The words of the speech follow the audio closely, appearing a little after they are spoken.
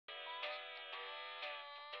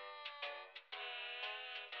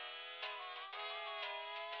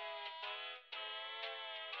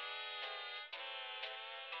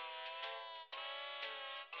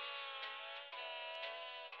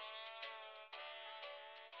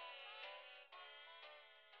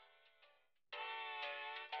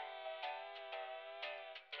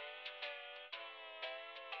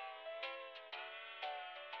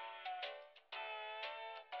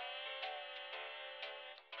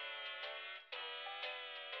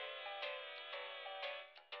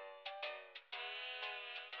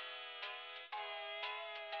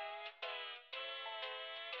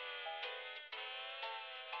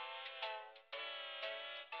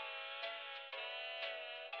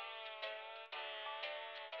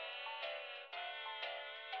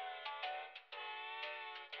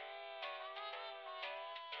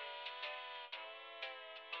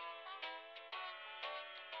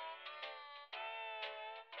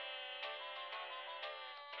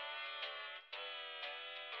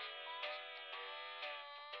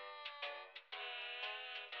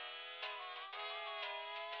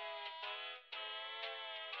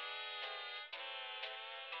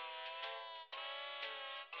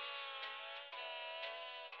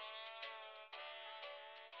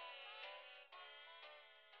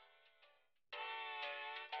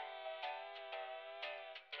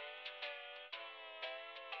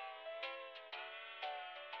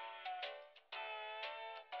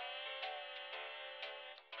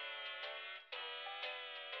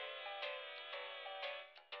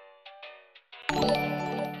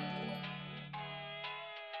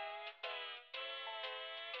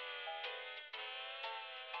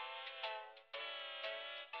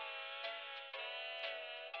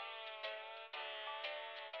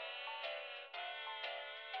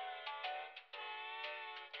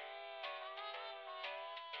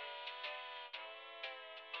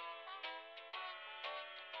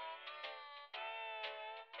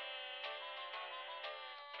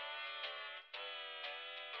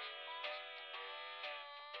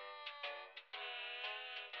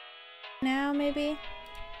now, maybe?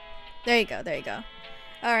 There you go, there you go.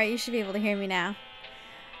 Alright, you should be able to hear me now.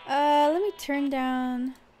 Let me turn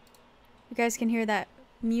down... You guys can hear that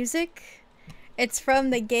music? It's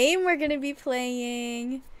from the game we're gonna be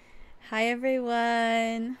playing. Hi,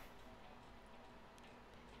 everyone.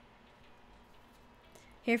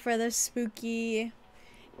 Here for the spooky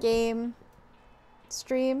game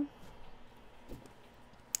stream.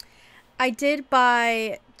 I did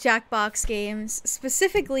buy Jackbox games,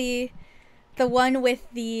 specifically the one with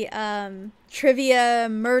the trivia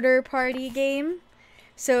murder party game,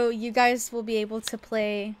 so you guys will be able to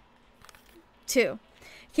play too.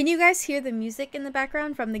 Can you guys hear the music in the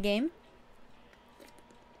background from the game?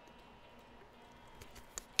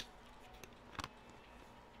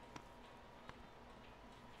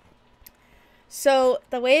 So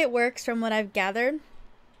the way it works from what I've gathered,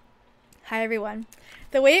 hi everyone.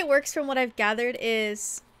 The way it works from what I've gathered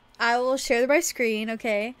is I will share my screen,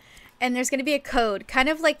 okay? And there's going to be a code, kind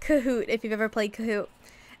of like Kahoot if you've ever played Kahoot.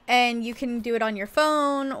 And you can do it on your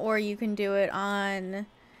phone, or you can do it on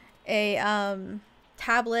a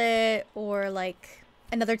tablet, or like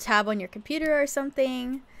another tab on your computer or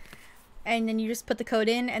something. And then you just put the code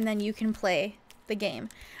in, and then you can play the game.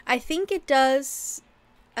 I think it does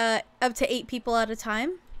up to 8 people at a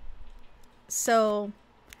time. So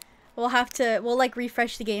we'll like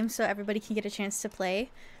refresh the game so everybody can get a chance to play.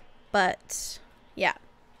 But yeah.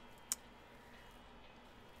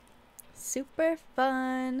 Super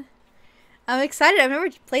fun. I'm excited. I've never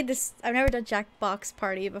played this. I've never done Jackbox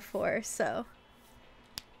Party before, so.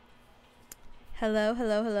 Hello,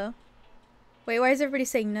 hello, hello. Wait, why is everybody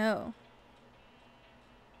saying no?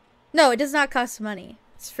 No, it does not cost money.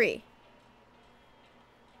 It's free.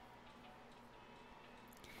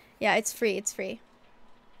 Yeah, it's free. It's free.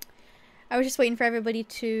 I was just waiting for everybody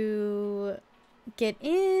to get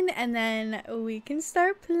in, and then we can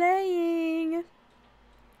start playing.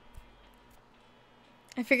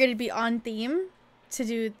 I figured it'd be on theme to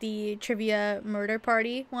do the trivia murder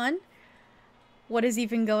party one. What is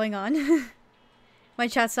even going on? My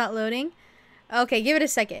chat's not loading. Okay, give it a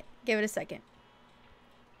second. Give it a second.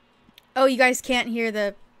 Oh, you guys can't hear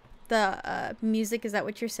the music? Is that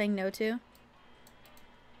what you're saying no to?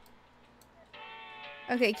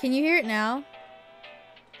 Okay, can you hear it now?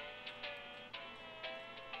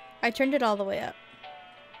 I turned it all the way up.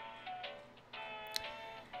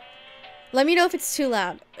 Let me know if it's too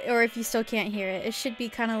loud, or if you still can't hear it. It should be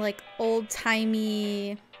kind of like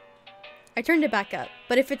old-timey. I turned it back up,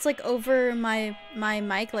 but if it's like over my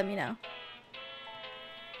mic, let me know.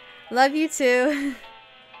 Love you too.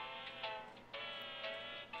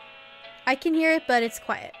 I can hear it, but it's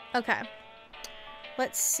quiet. Okay.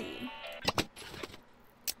 Let's see.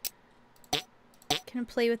 Can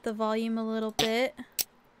play with the volume a little bit.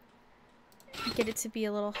 Get it to be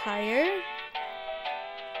a little higher.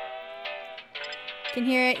 Can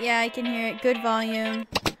hear it? Yeah, I can hear it. Good volume.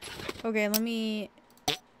 Okay, let me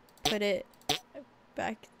put it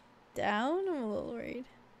back down. I'm a little worried.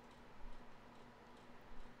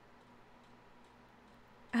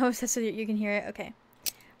 Oh, so you can hear it? Okay.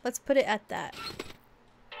 Let's put it at that.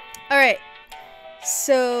 Alright.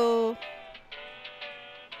 So...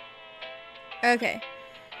 Okay.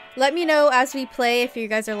 Let me know as we play if you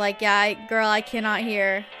guys are like, yeah, girl, I cannot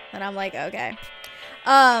hear. And I'm like, okay.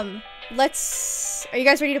 Are you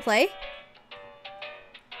guys ready to play?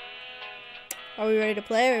 Are we ready to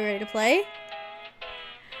play? Are we ready to play?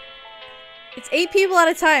 It's 8 people at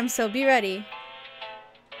a time, so be ready.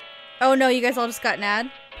 Oh no, you guys all just got an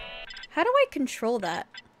ad? How do I control that?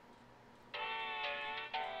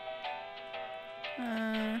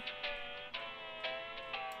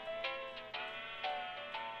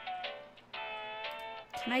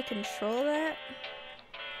 Can I control that?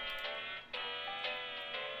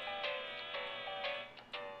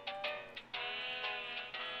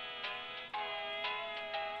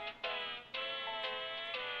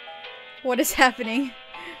 What is happening?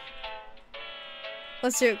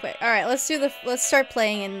 Let's do it quick. Alright, let's start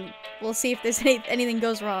playing and we'll see if there's anything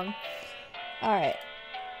goes wrong. Alright.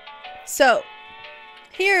 So,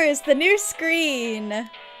 here is the new screen.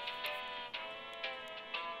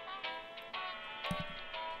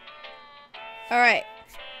 Alright.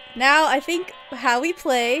 Now, I think how we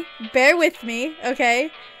play, bear with me, okay?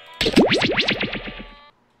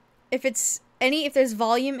 If there's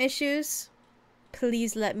volume issues,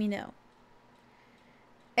 please let me know.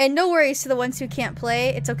 And no worries to the ones who can't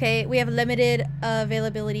play. It's okay. We have limited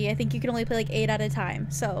availability. I think you can only play like 8 at a time.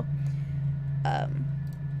 So, let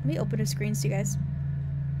me open a screen so you guys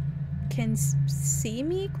can see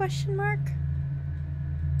me, question mark?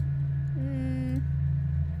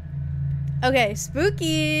 Okay,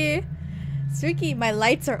 spooky. Spooky, my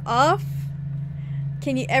lights are off.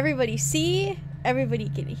 Can you everybody see? Everybody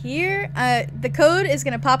can hear. The code is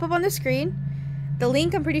gonna pop up on the screen. The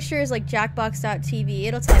link I'm pretty sure is like jackbox.tv.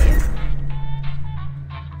 It'll tell you.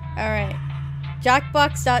 Alright.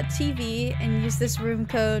 Jackbox.tv and use this room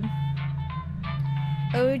code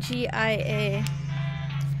OGIA.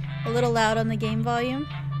 A little loud on the game volume.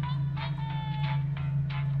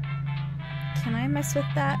 Can I mess with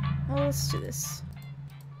that? Well, let's do this.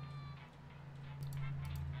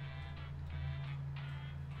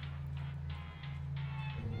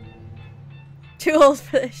 Too old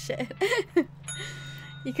for this shit.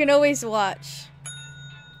 You can always watch.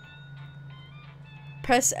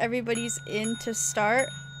 Press everybody's in to start.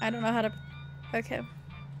 I don't know how to... Okay.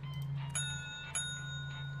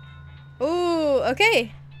 Ooh,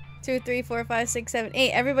 okay. 2, 3, 4, 5, 6, 7,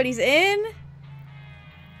 8. Everybody's in.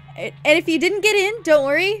 And if you didn't get in, don't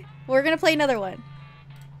worry. We're gonna play another one.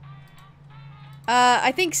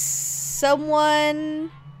 I think someone...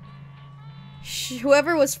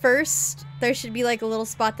 Whoever was first, there should be like a little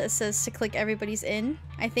spot that says to click everybody's in,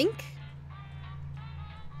 I think.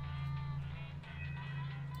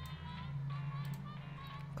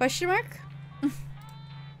 Question mark?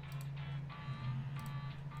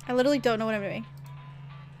 I literally don't know what I'm doing.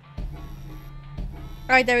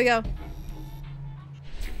 Alright, there we go.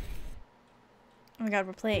 Oh my god,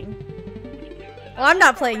 we're playing. Well, I'm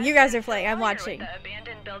not playing. You guys are playing. I'm watching. The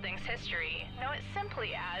abandoned building's history. Know it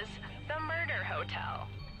simply as the Murder Hotel.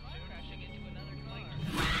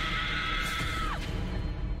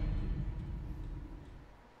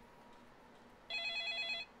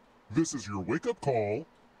 This is your wake-up call.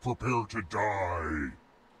 Prepare to die.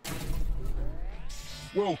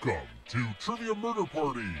 Welcome to Trivia Murder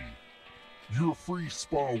Party. Your free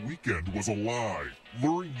spa weekend was a lie,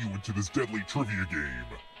 luring you into this deadly trivia game.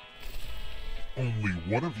 Only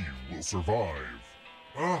one of you will survive.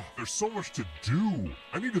 There's so much to do.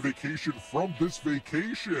 I need a vacation from this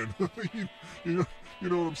vacation. you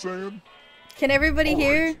know what I'm saying? Can everybody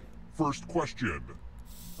hear? Right. First question.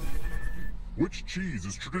 Which cheese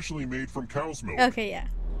is traditionally made from cow's milk? Okay, yeah.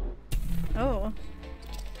 Oh.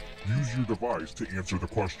 Use your device to answer the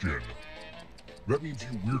question. That means you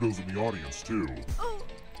weirdos in the audience, too.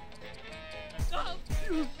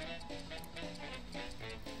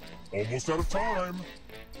 Almost out of time.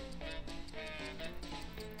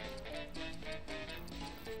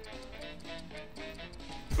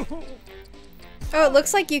 Oh, it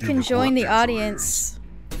looks like you can join the audience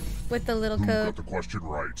with the little Who got code. the question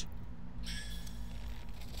right?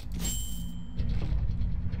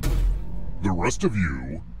 The rest of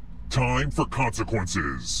you, time for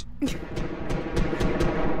consequences.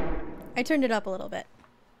 I turned it up a little bit.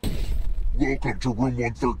 Welcome to room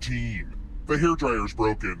 113. The hairdryer's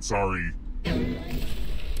broken, sorry.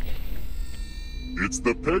 It's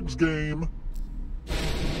the pegs game.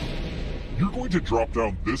 You're going to drop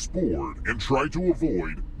down this board and try to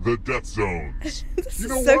avoid the death zones. This You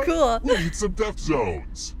know is so what? cool. We need some death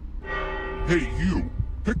zones. Hey, you,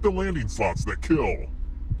 pick the landing slots that kill.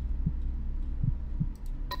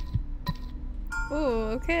 Ooh,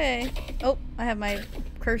 okay. Oh, I have my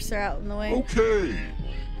cursor out in the way. Okay.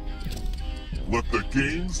 Let the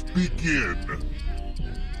games begin.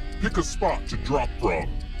 Pick a spot to drop from.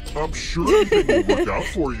 I'm sure anything will work out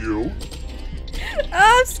for you.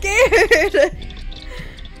 Oh, I'm scared!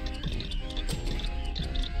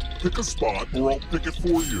 Pick a spot or I'll pick it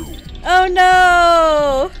for you. Oh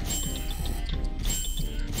no!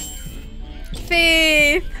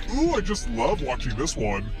 Faith! Ooh, I just love watching this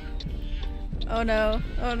one. Oh no,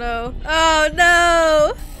 oh no, oh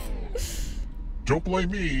no! Don't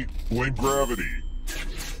blame me, blame gravity.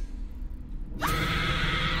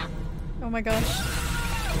 Oh my gosh.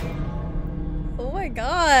 Oh my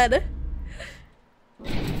god.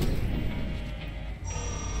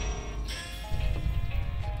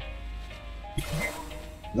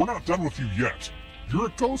 We're not done with you yet. You're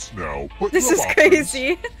a ghost now, but This you is have options.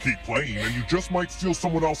 crazy. Keep playing and you just might steal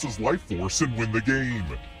someone else's life force and win the game.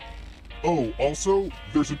 Oh, also,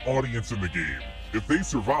 there's an audience in the game. If they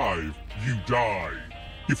survive, you die.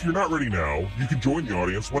 If you're not ready now, you can join the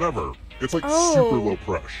audience whenever. It's like super low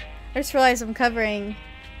pressure. I just realized I'm covering.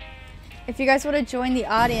 If you guys want to join the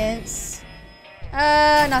audience...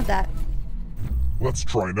 not that. Let's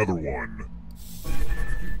try another one.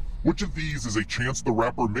 Which of these is a Chance the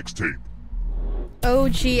Rapper mixtape?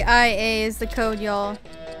 OGIA is the code, y'all.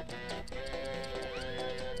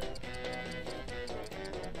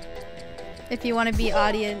 If you want to be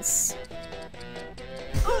audience.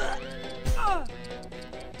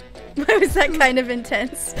 Why was that kind of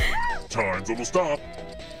intense? Time's almost up.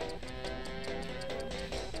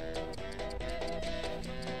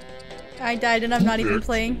 I died and I'm not even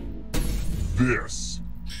playing. This.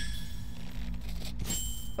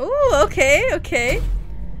 Ooh, okay, okay.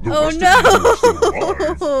 The Oh rest of you are still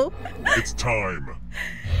no! alive. It's time.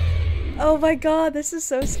 Oh my god, this is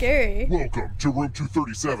so scary. Welcome to room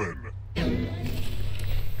 237.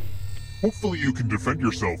 Hopefully you can defend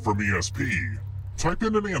yourself from ESP. Type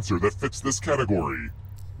in an answer that fits this category.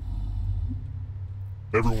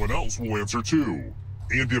 Everyone else will answer too.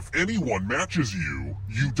 And if anyone matches you,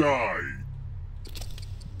 you die.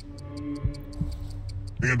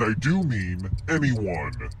 And I do mean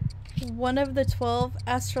anyone. One of the 12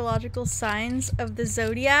 astrological signs of the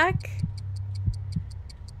zodiac?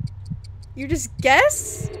 You just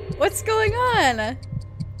guess? What's going on?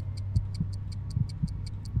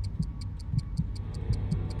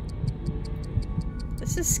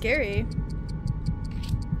 This is scary.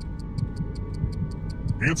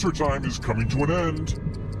 Answer time is coming to an end.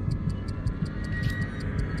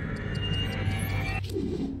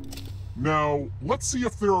 Now, let's see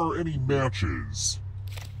if there are any matches.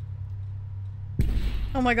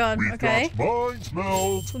 Oh my god, We've okay. got minds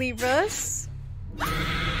melt. Libras.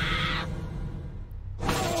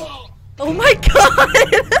 Oh my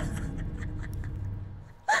god!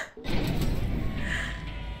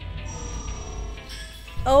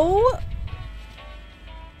 Oh.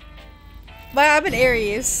 But I'm an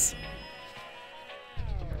Aries.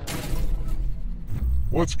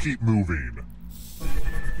 Let's keep moving.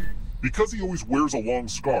 Because he always wears a long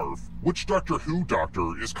scarf, which Doctor Who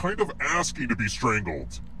doctor is kind of asking to be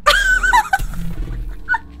strangled?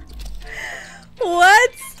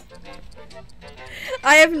 What?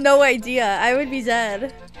 I have no idea. I would be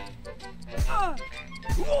dead.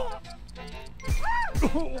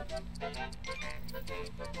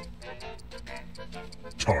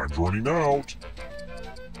 Time's running out.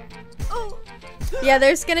 Yeah,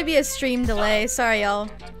 there's gonna be a stream delay. Sorry, y'all.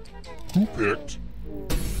 Who picked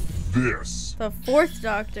this? The fourth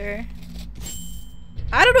Doctor.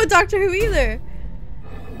 I don't know Doctor Who either.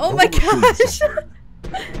 Oh my I wanna show you gosh.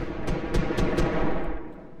 something.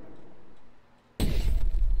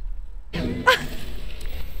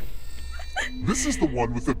 This is the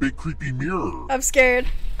one with the big creepy mirror. I'm scared.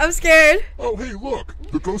 I'm scared. Oh, hey, look!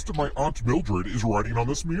 The ghost of my Aunt Mildred is writing on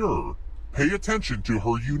this mirror. Pay attention to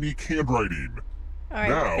her unique handwriting. Alright,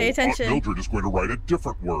 Now, pay attention. Aunt Mildred is going to write a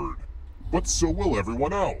different word. But so will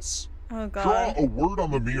everyone else. Oh Draw god. a word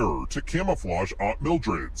on the mirror to camouflage Aunt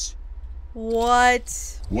Mildred's.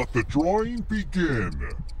 What? Let the drawing begin.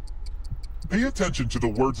 Pay attention to the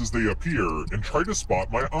words as they appear and try to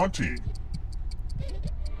spot my auntie.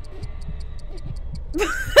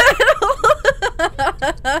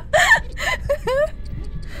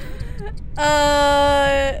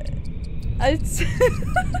 It's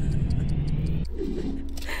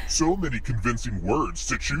So many convincing words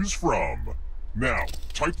to choose from. Now,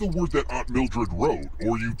 type the word that Aunt Mildred wrote,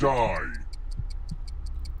 or you die.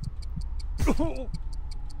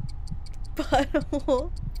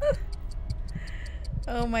 butthole.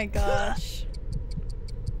 Oh my gosh.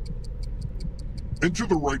 Enter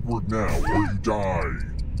the right word now, or you die.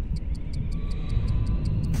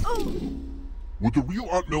 Would the real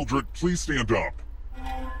Aunt Mildred please stand up?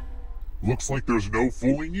 Looks like there's no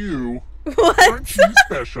fooling you. What? Aren't you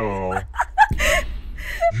special?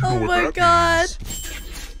 You know Oh what my that god.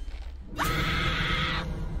 means.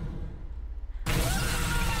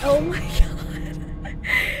 Oh my god.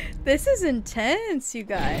 This is intense, you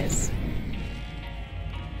guys.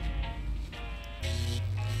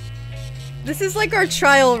 This is like our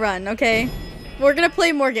trial run, okay? We're gonna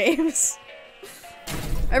play more games.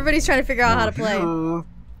 Everybody's trying to figure out how to play. Here.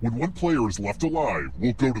 When one player is left alive,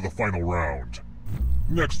 we'll go to the final round.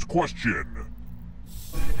 Next question.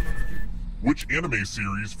 Which anime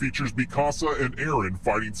series features Mikasa and Eren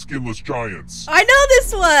fighting skinless giants? I know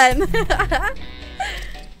this one!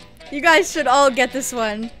 You guys should all get this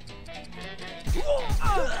one.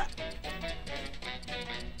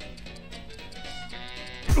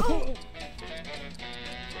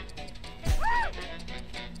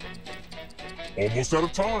 Almost out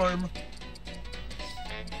of time.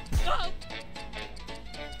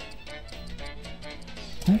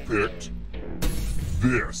 Who picked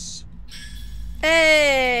this?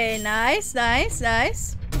 Hey, nice, nice,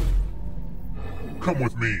 nice. Come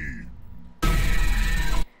with me.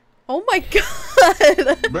 Oh my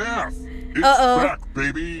god! Math! It's Uh-oh. back,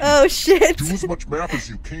 baby! Oh shit! Do as much math as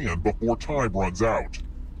you can before time runs out.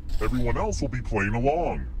 Everyone else will be playing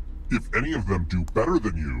along. If any of them do better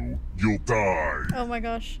than you, you'll die. Oh my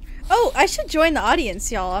gosh. Oh, I should join the audience,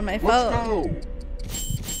 y'all, on my Let's phone. go!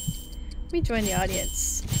 Let me join the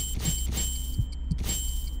audience.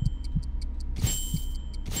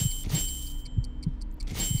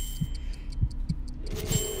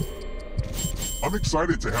 I'm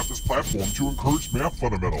excited to have this platform to encourage math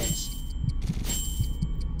fundamentals.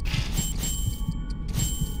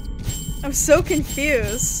 I'm so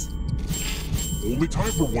confused. Only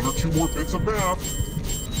time for 1 or 2 more bits of math.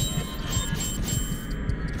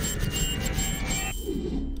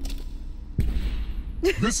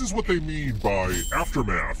 This is what they mean by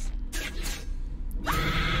aftermath.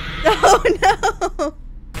 Oh no!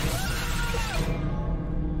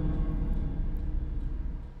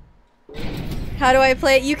 How do I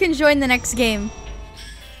play it? You can join the next game.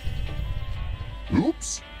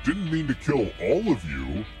 Oops, didn't mean to kill all of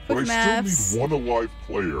you, but I Maths. still need 1 alive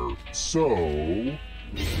player, so...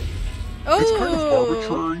 Oh! It's kind of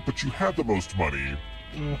arbitrary, but you had the most money.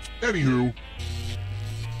 Anywho,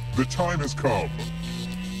 the time has come.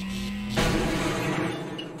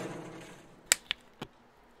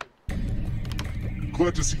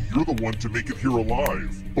 Glad to see you're the one to make it here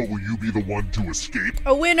alive, but will you be the one to escape?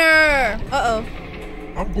 A winner! Uh-oh.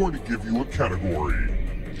 I'm going to give you a category.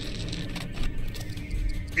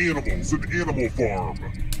 Animals in Animal Farm.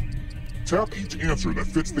 Tap each answer that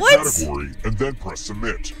fits the What? category and then press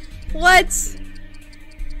submit. What?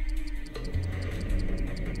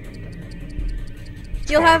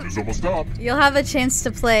 Time is almost up. You'll have a chance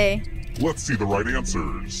to play Let's see the right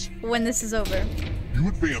answers. when this is over. You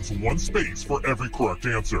advance 1 space for every correct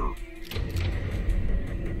answer.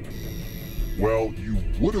 Well, you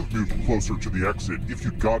would have moved closer to the exit if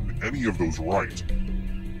you'd gotten any of those right.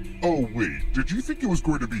 Oh wait, did you think it was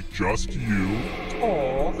going to be just you?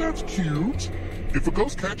 Aw, that's cute. If a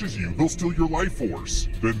ghost catches you, they'll steal your life force.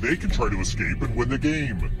 Then they can try to escape and win the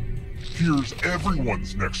game. Here's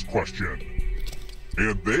everyone's next question.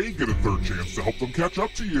 And they get a 3rd chance to help them catch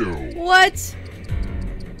up to you. What?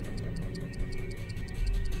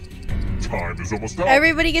 Time is almost up.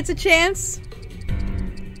 Everybody gets a chance?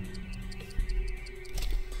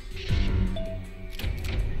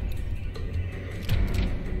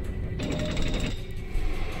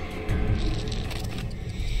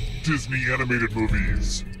 Disney animated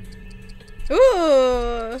movies.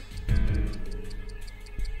 Ooh!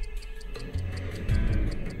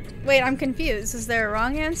 Wait, I'm confused. Is there a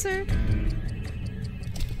wrong answer?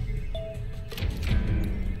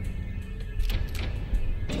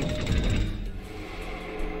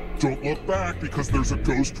 Don't look back because there's a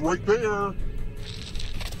ghost right there.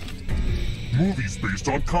 Movies based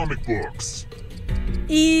on comic books.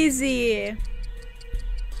 Easy.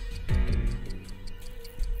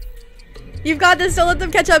 You've got this. Don't let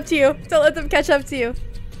them catch up to you. Don't let them catch up to you.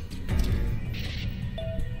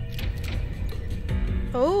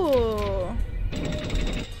 Oh.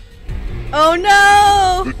 Oh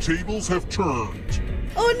no! The tables have turned.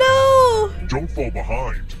 Oh no! Don't fall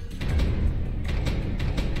behind.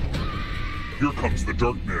 Here comes the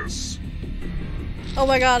darkness. Oh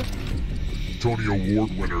my god. Tony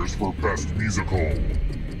Award winners for Best Musical.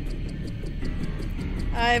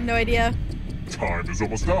 I have no idea. Time is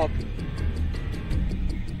almost up.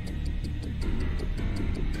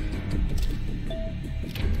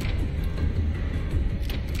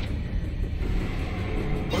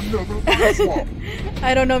 Another bad swap.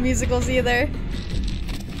 I don't know musicals either.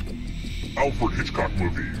 Alfred Hitchcock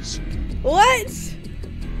movies. What?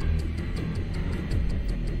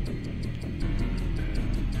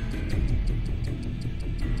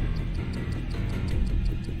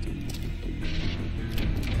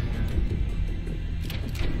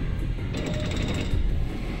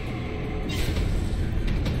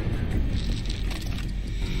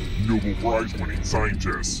 Nobel Prize winning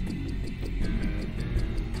scientists.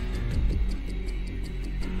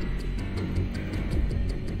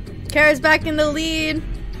 Kara's back in the lead.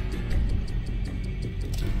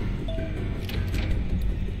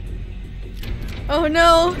 Oh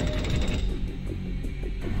no.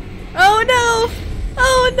 Oh no.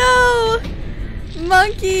 Oh no.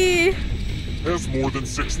 Monkey. Has more than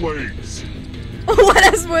 6 legs. What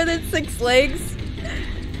has more than 6 legs?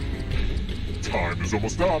 Time is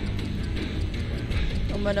almost up.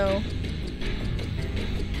 Oh no.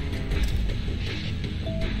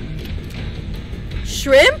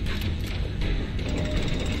 Shrimp?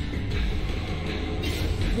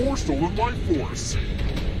 More stolen life force.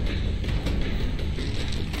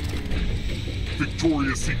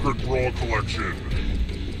 Victoria's Secret bra collection.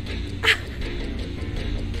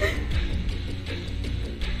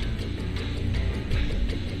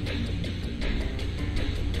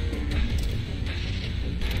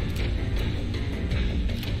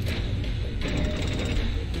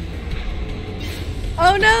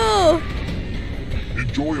 Oh no!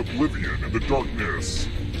 Enjoy oblivion in the darkness.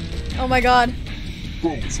 Oh my god.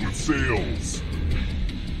 Boats with sails.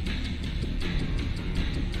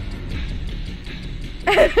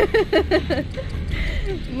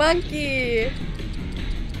 Monkey.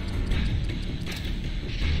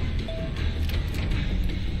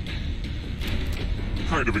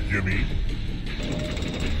 Kind of a gimme.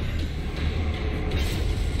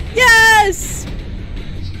 Yes!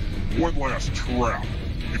 One last trap.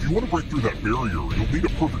 If you want to break through that barrier, you'll need a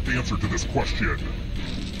perfect answer to this question.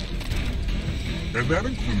 And that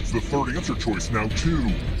includes the third answer choice now,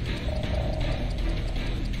 too.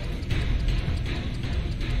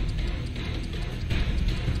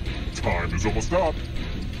 Time is almost up.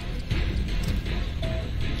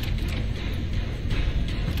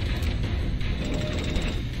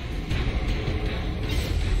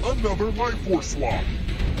 Another life force swap.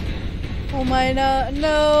 Oh my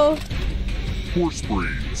no. Horse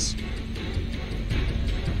breeze.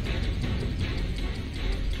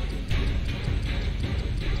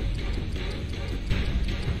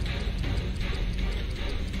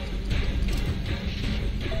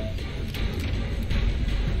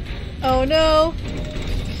 Oh no.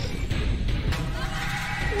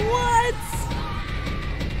 What?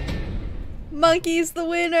 Monkey's the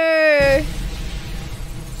winner.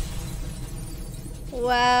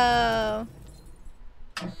 Wow.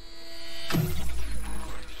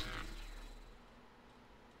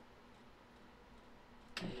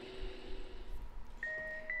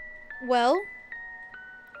 Well,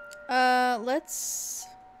 let's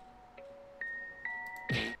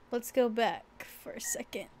go back for a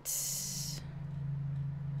second.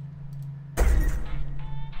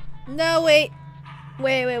 No, wait.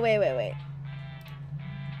 Wait.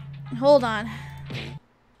 Hold on.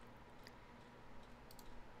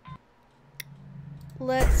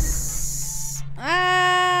 Let's...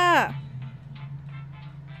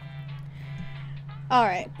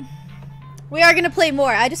 Alright. We are going to play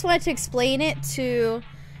more. I just wanted to explain it to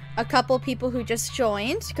a couple people who just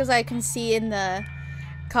joined, because I can see in the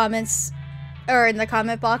comments, or in the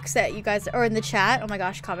comment box that you guys, or in the chat, oh my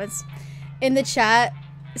gosh, comments. In the chat,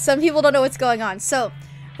 some people don't know what's going on. So,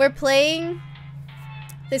 we're playing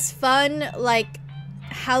this fun, like,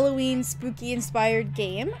 Halloween spooky inspired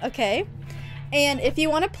game, okay? And if you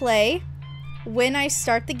want to play, when I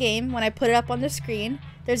start the game, when I put it up on the screen,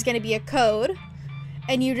 there's going to be a code,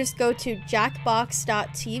 and you just go to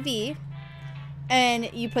jackbox.tv, and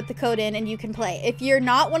you put the code in, and you can play. If you're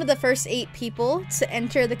not one of the first 8 people to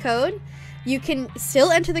enter the code, you can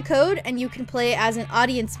still enter the code, and you can play as an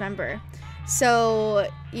audience member. So,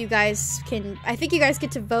 you guys can, I think you guys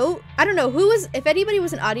get to vote. I don't know, if anybody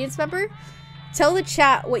was an audience member, tell the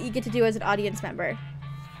chat what you get to do as an audience member.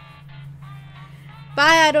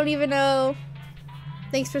 Bye, I don't even know.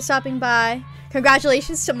 Thanks for stopping by.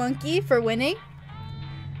 Congratulations to Monkey for winning.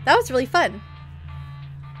 That was really fun.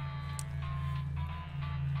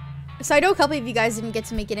 So I know a couple of you guys didn't get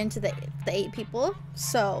to make it into the 8 people.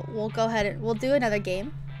 So we'll go ahead and we'll do another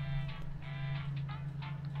game.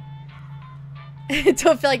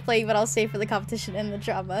 Don't feel like playing, but I'll stay for the competition and the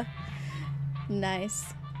drama.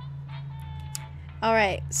 Nice.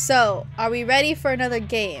 Alright, so are we ready for another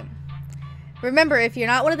game? Remember, if you're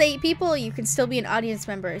not one of the 8 people, you can still be an audience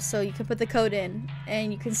member. So you can put the code in,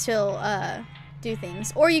 and you can still do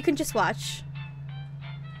things. Or you can just watch.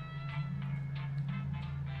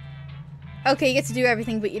 Okay, you get to do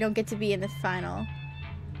everything, but you don't get to be in the final.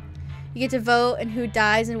 You get to vote, and who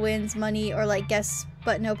dies and wins money, or like guess,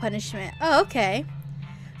 but no punishment. Oh, okay.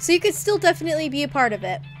 So you could still definitely be a part of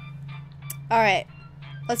it. Alright,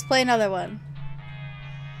 let's play another one.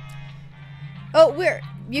 Oh,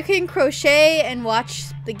 you can crochet and watch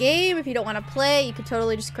the game. If you don't want to play, you can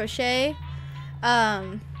totally just crochet. Yeah,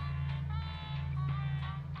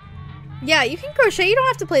 you can crochet. You don't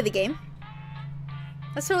have to play the game.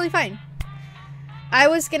 That's totally fine. I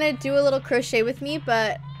was gonna do a little crochet with me,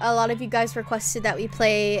 but a lot of you guys requested that we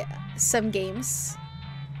play some games.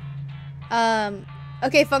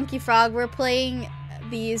 Okay, Funky Frog, we're playing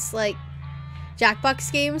these, like, Jackbox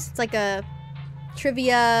games. It's like a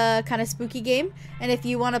trivia kind of spooky game, and if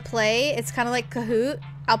you want to play, it's kind of like Kahoot.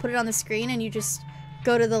 I'll put it on the screen, and you just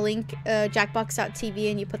go to the link jackbox.tv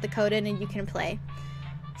and you put the code in and you can play.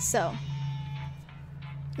 So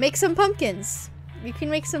make some pumpkins. You can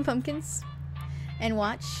make some pumpkins and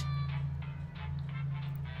watch.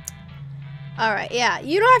 Alright, yeah,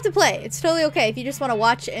 you don't have to play. It's totally okay if you just want to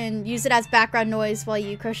watch and use it as background noise while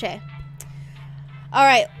you crochet.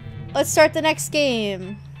 Alright, let's start the next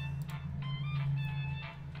game.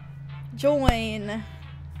 Join.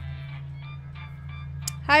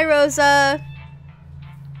 Hi, Rosa.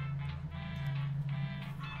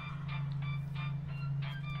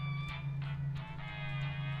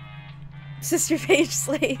 Sister Paige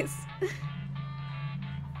slays.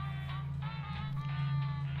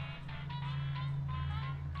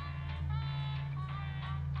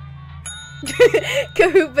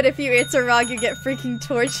 Kahoot, but if you answer wrong, you get freaking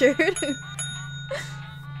tortured.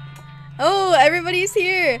 Oh, everybody's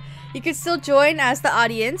here. You can still join as the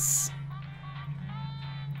audience.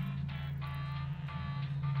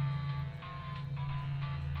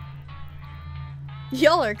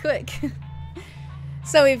 Y'all are quick.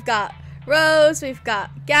 So we've got Rose, we've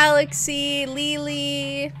got Galaxy,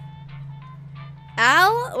 Lily,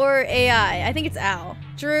 Al or AI? I think it's Al.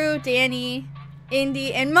 Drew, Danny,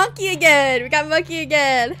 Indy, and Monkey again. We got Monkey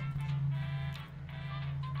again.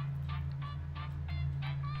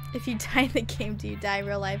 If you die in the game, do you die in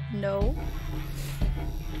real life? No.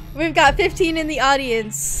 We've got 15 in the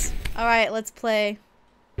audience. Alright, let's play.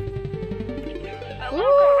 The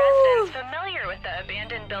local residents familiar with the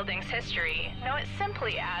abandoned building's history know it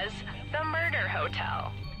simply as the Murder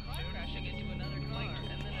Hotel.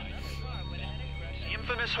 The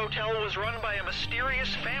infamous hotel was run by a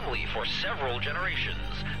mysterious family for several generations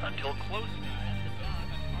until close.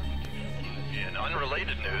 In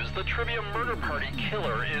unrelated news, the Trivia Murder Party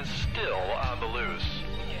killer is still on the loose.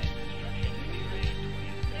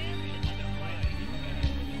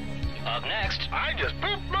 Up next, I just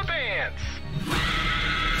pooped my pants.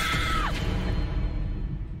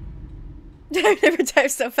 I've never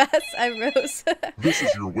typed so fast. I'm Rose. This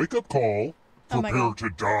is your wake-up call. Oh my Prepare God. to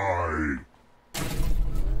die.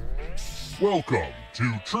 Welcome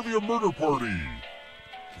to Trivia Murder Party.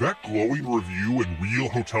 That glowing review in Real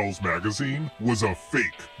Hotels magazine was a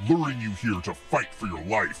fake, luring you here to fight for your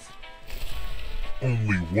life.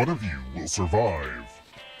 Only one of you will survive.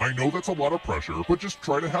 I know that's a lot of pressure, but just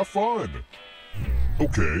try to have fun.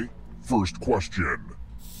 Okay, first question.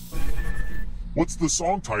 What's the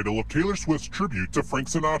song title of Taylor Swift's tribute to Frank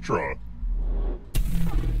Sinatra?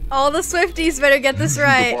 All the Swifties better get this Use your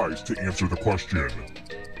right. device to answer the question.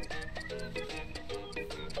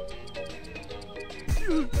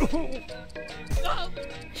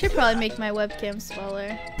 Should probably make my webcam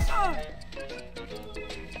smaller.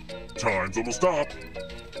 Time's almost up.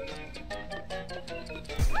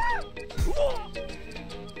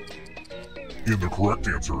 And the correct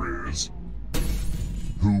answer is...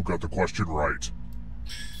 Who got the question right?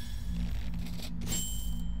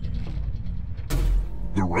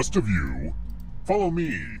 The rest of you, follow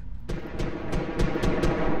me.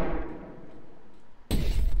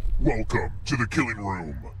 Welcome to the killing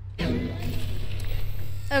room.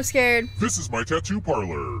 I'm scared. This is my tattoo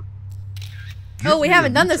parlor. Oh, we Give me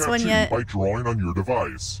haven't a done new this one tattoo yet. By drawing on your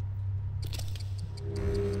device.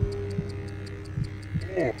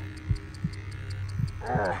 Oh.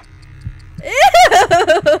 Ah.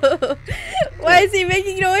 Ew! Why is he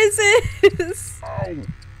making noises? Ow.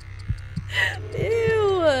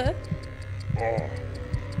 Ew! Oh.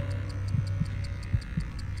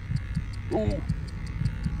 Ooh.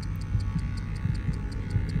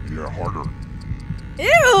 Yeah, harder.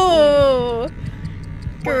 Ew!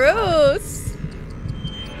 Gross!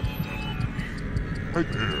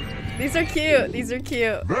 Right there. These are cute. These are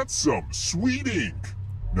cute. That's some sweet ink.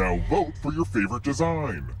 Now vote for your favorite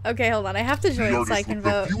design. Okay, hold on. I have to The join so I artist can with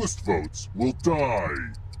the vote. fewest votes will die.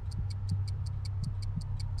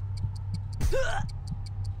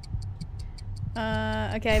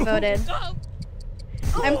 Okay, I voted.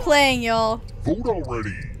 I'm playing, y'all. Vote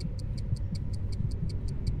already.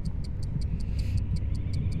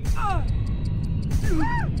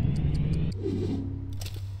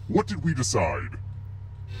 What did we decide?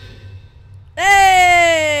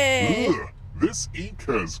 Hey! Ugh, this ink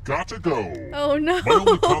has got to go. Oh no! My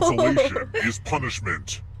only consolation is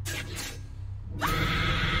punishment.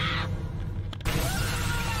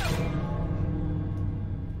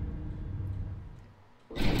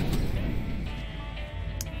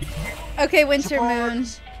 Okay, Winter Moon.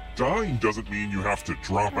 Surprise! Dying doesn't mean you have to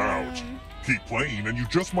drop out. Keep playing and you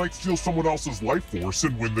just might steal someone else's life force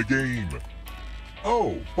and win the game.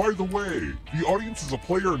 Oh, by the way, the audience is a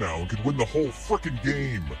player now and can win the whole frickin'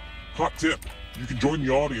 game. Hot tip, you can join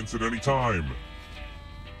the audience at any time.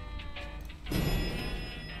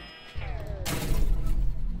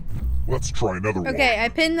 Let's try another one. Okay, I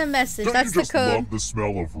pinned the message. Don't That's you the just code love the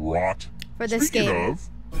smell of rot? for this Speaking game. of,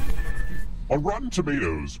 on Rotten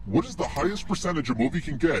Tomatoes, what is the highest percentage a movie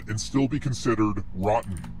can get and still be considered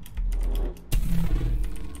rotten?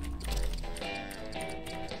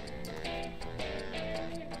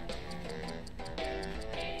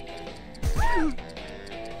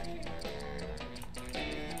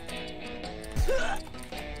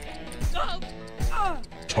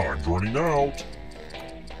 Time's running out.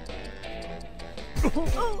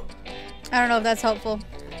 I don't know if that's helpful.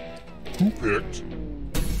 Who picked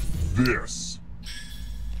this?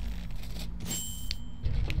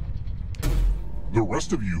 The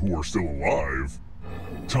rest of you who are still alive,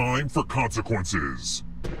 time for consequences.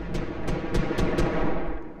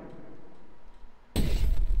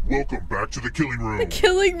 Welcome back to the killing room. The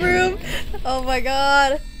killing room. Oh my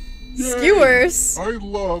god. Skewers. I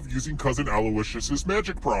love using Cousin Aloysius's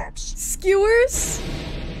magic props. Skewers?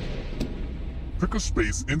 Pick a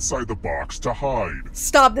space inside the box to hide.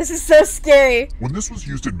 Stop, this is so scary. When this was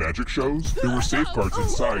used in magic shows, there were safeguards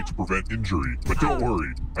inside to prevent injury. But don't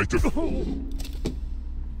worry, I took...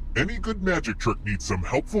 Any good magic trick needs some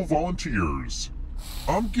helpful volunteers.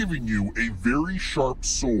 I'm giving you a very sharp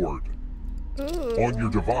sword. Ooh. On your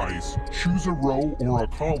device, choose a row or a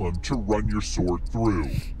column to run your sword through.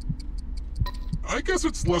 I guess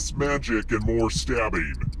it's less magic and more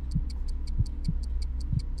stabbing.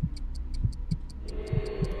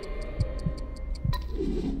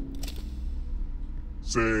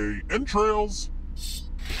 Say, entrails.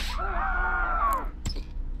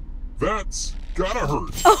 That's gotta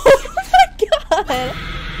hurt. Oh my god.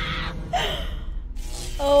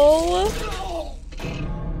 Oh.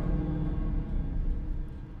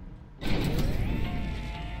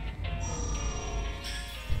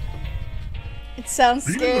 It sounds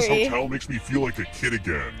Being in this scary. hotel makes me feel like a kid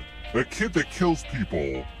again. That kid that kills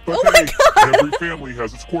people. But Oh my hey, God. every family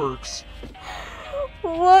has its quirks.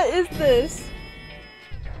 What is this?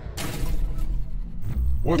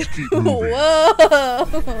 Let's keep moving.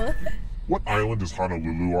 Whoa. What island is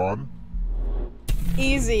Honolulu on?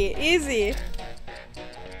 Easy, easy.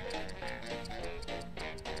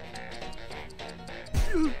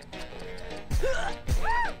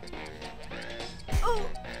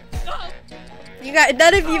 You got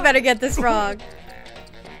none of you better get this wrong.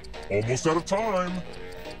 Almost out of time.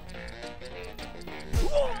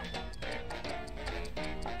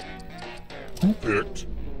 Who picked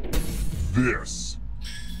this?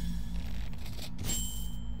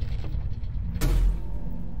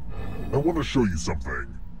 I want to show you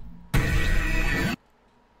something.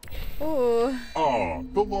 Ooh. Ah,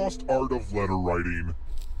 the lost art of letter writing.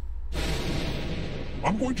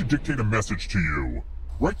 I'm going to dictate a message to you.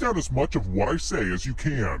 Write down as much of what I say as you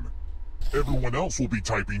can. Everyone else will be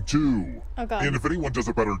typing too. Oh god. And if anyone does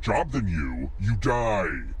a better job than you, you die.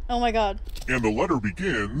 Oh my god. And the letter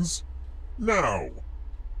begins now.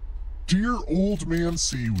 Dear Old Man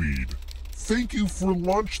Seaweed, thank you for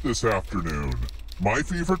lunch this afternoon. My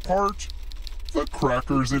favorite part? The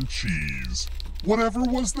crackers and cheese. Whatever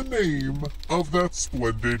was the name of that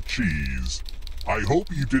splendid cheese. I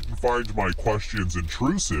hope you didn't find my questions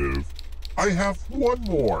intrusive. I have one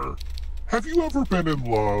more. Have you ever been in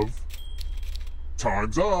love?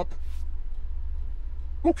 Time's up.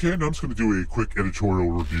 Okay, now I'm just going to do a quick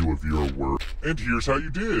editorial review of your work. And here's how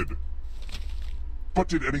you did. But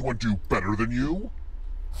did anyone do better than you?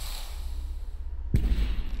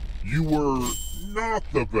 You were not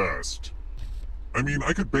the best. I mean,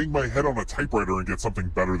 I could bang my head on a typewriter and get something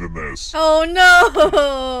better than this. Oh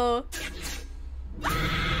no!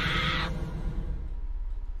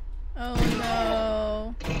 Oh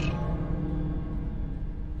no.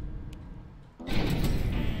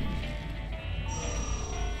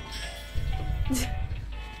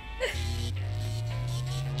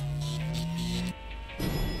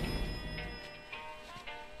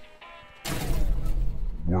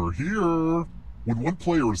 We're here. When one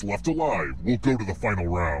player is left alive, we'll go to the final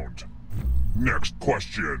round. Next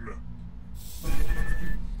question.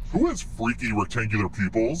 Who has freaky rectangular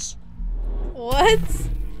pupils? What?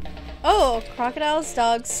 Oh, crocodiles,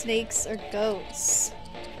 dogs, snakes, or goats.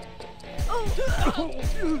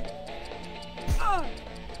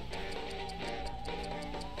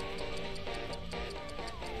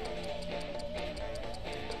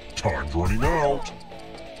 Time's running out.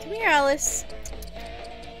 Come here, Alice.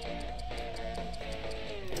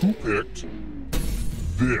 Who picked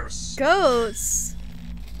this? Goats.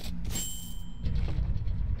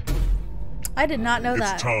 I did not know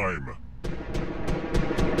that. It's time.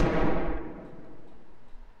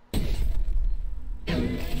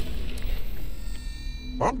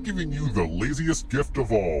 I'm giving you the laziest gift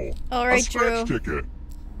of all. All right, a scratch Drew. ticket.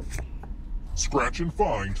 Scratch and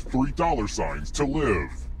find $3 to live.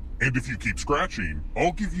 And if you keep scratching,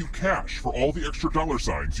 I'll give you cash for all the extra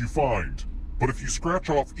 $signs you find. But if you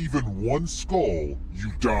scratch off even one skull,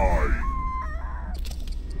 you die.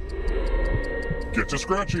 Get to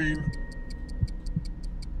scratching.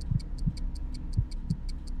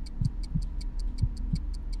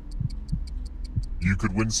 You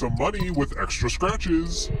could win some money with extra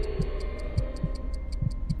scratches.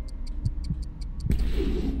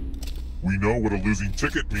 We know what a losing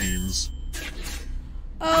ticket means.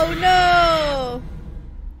 Oh no!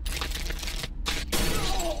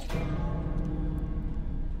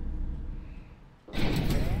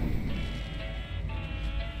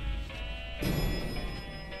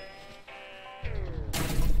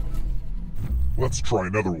 Let's try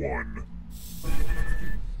another one.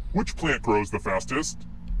 Which plant grows the fastest?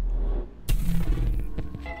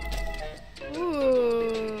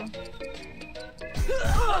 Ooh.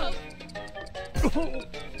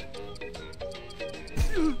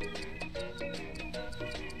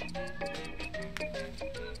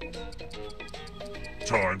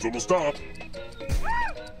 Time's almost up.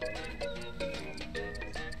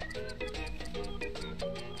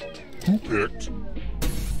 Who picked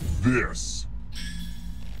this?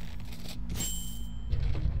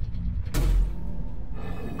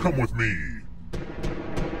 Come with me.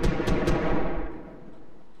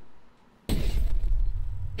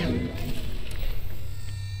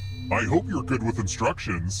 I hope you're good with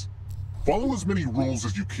instructions. Follow as many rules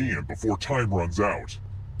as you can before time runs out.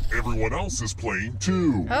 Everyone else is playing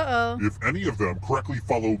too. Uh-oh. If any of them correctly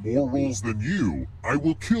follow more rules than you, I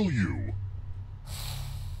will kill you.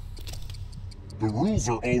 The rules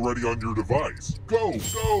are already on your device. Go,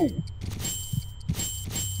 go!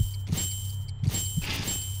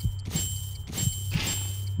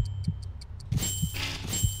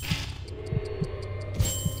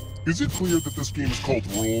 Is it clear that this game is called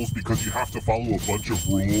Rules because you have to follow a bunch of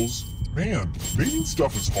rules? Man, naming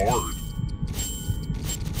stuff is hard.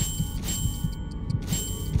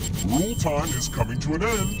 Rule time is coming to an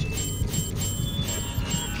end.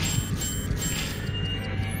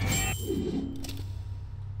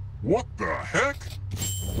 What the heck?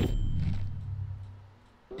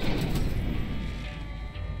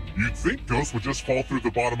 You'd think Ghost would just fall through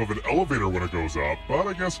the bottom of an elevator when it goes up, but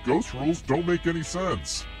I guess Ghost rules don't make any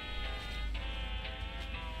sense.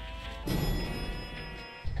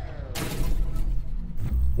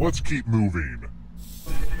 Let's keep moving.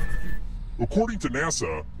 According to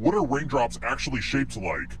NASA, what are raindrops actually shaped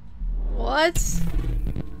like? What?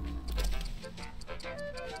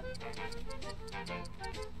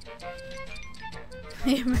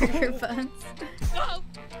 Hamburger buns.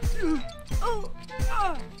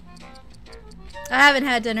 I haven't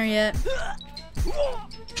had dinner yet.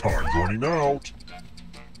 Time's running out.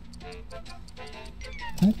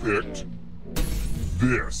 Who picked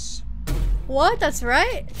this? What? That's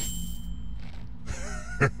right.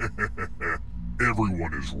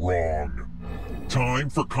 Everyone is wrong. Time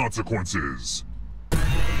for consequences.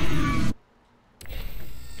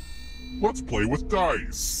 Let's play with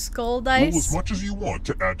dice. Skull Roll dice. as much as you want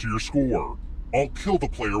to add to your score. I'll kill the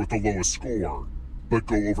player with the lowest score. But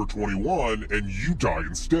go over 21 and you die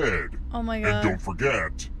instead. Oh my And god. don't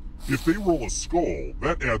forget, if they roll a skull,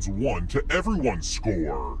 that adds 1 to everyone's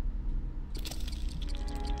score.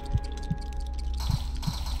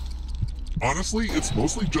 Honestly, it's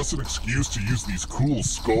mostly just an excuse to use these cool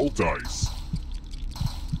skull dice.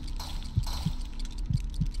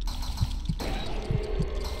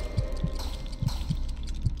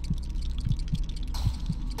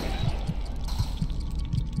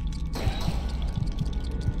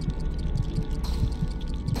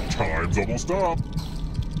 Time's almost up.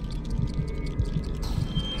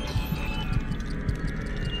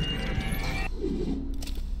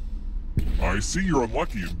 I see you're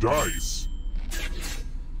unlucky in dice.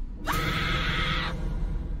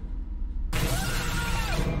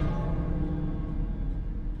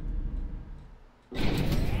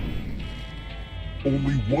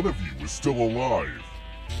 Only one of you is still alive.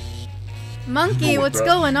 Monkey, You know what what's that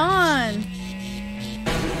going on?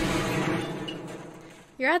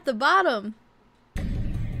 You're at the bottom.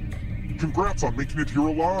 Congrats on making it here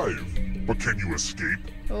alive. But can you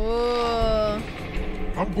escape? Oh.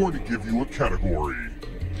 I'm going to give you a category.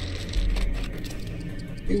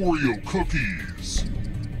 Oreo cookies.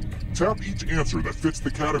 Tap each answer that fits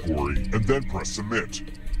the category and then press submit.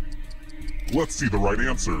 Let's see the right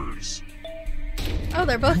answers. Oh,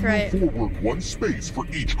 they're both You right. move forward 1 space for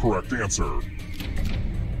each correct answer.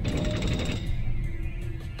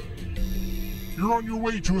 You're on your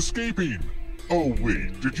way to escaping. Oh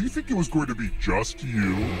wait, did you think it was going to be just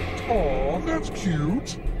you? Aw, that's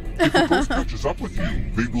cute. If the ghost catches up with you,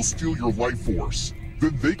 they will steal your life force.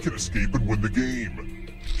 Then they can escape and win the game.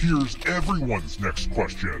 Here's everyone's next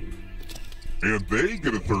question. And they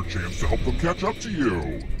get a 3rd chance to help them catch up to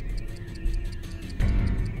you.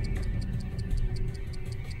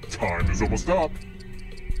 Time is almost up.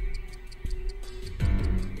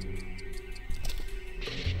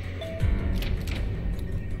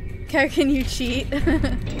 How can you cheat? Here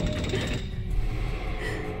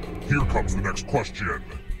comes the next question.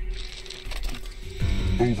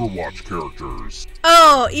 Overwatch characters.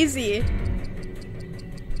 Oh, easy.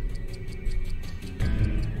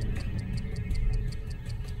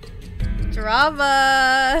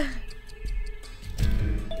 Drama.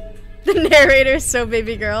 The narrator's so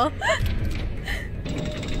baby girl.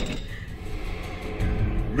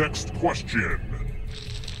 Next question.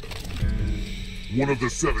 One of the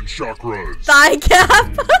 7 chakras. Thigh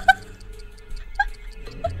gap.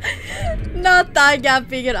 Not thigh gap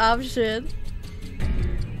being an option.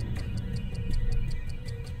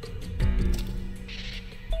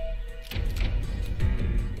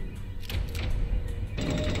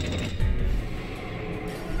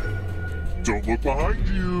 Don't look behind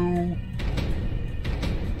you.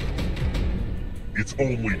 It's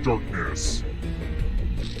only darkness.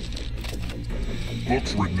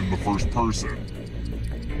 Books written in the first person.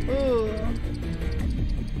 Ooh.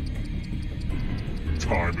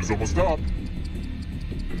 Time is almost up.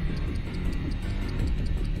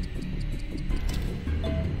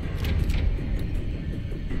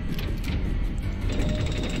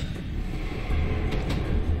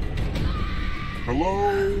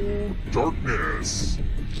 Hello, darkness.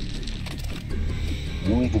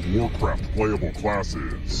 World of Warcraft playable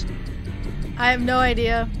classes. I have no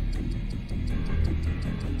idea.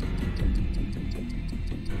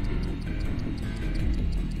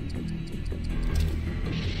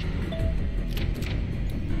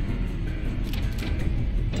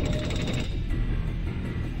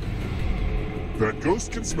 That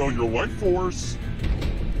ghost can smell your life force.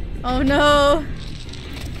 Oh no.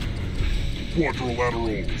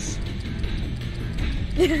 Quadrilaterals.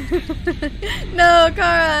 No,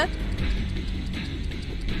 Kara.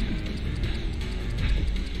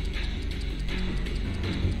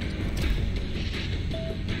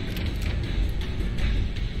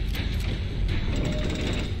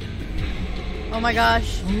 Oh my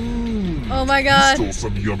gosh. Oh my god. Still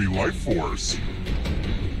some yummy life force.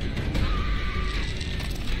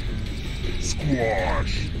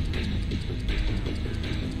 Squash.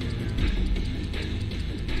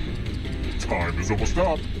 Time is almost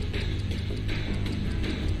up.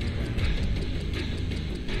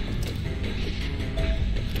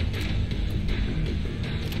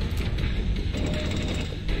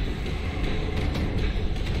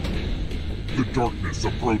 The darkness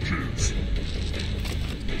approaches.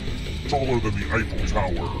 Taller than the Eiffel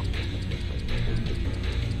Tower.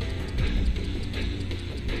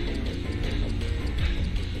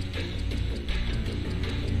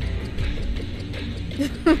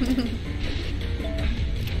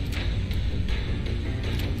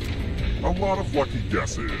 A lot of lucky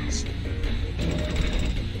guesses.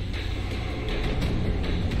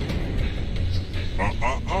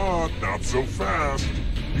 Not so fast.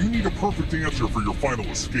 You need a perfect answer for your final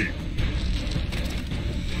escape.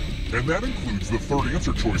 And that includes the third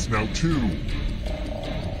answer choice now, too.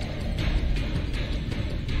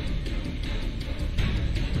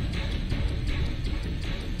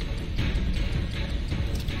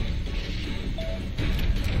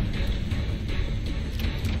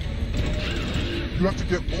 You have to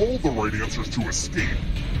get all the right answers to escape.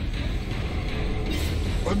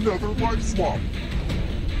 Another life swap.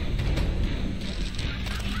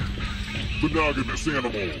 Monogamous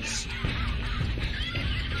animals.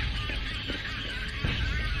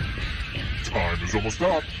 Time is almost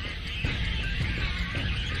up.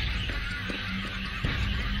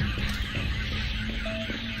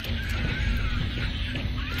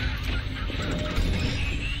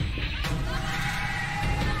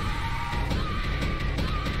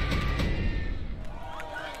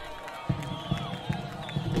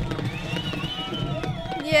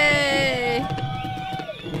 Yay!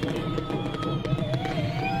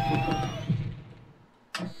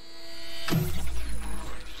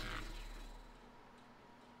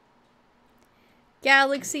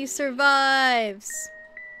 Galaxy survives!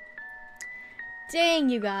 Dang,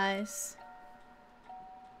 you guys.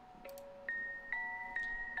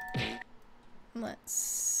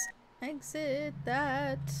 Let's exit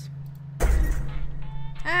that.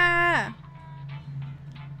 Ah!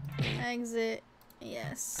 Exit.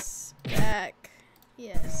 Yes. Back.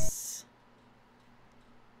 Yes.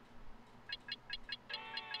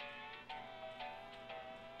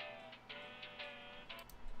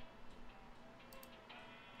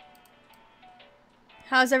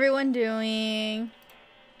 How's everyone doing?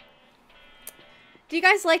 Do you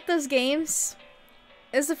guys like those games?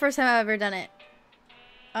 This is the first time I've ever done it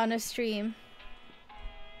on a stream.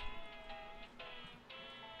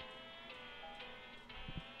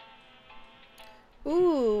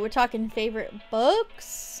 Ooh, we're talking favorite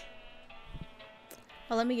books?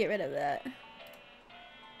 Oh, let me get rid of that.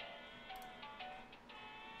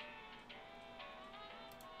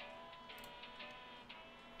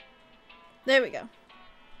 There we go.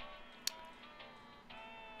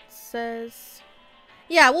 Says,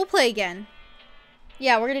 yeah, we'll play again.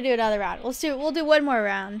 Yeah, we're gonna do another round. We'll do one more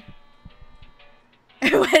round.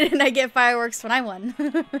 Why didn't I get fireworks when I won?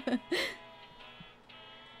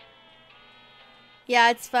 Yeah,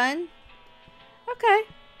 it's fun. Okay.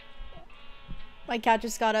 My cat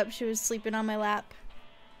just got up. She was sleeping on my lap.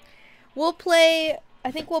 We'll play...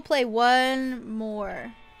 I think we'll play one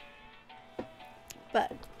more.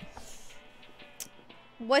 But...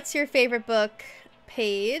 what's your favorite book,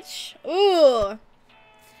 Paige? Ooh! I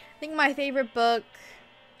think my favorite book...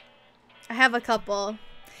 I have a couple.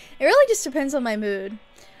 It really just depends on my mood.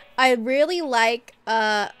 I really like...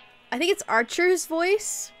 I think it's Archer's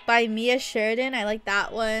Voice by Mia Sheridan. I like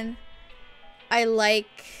that one. I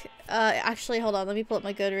like... actually, hold on. Let me pull up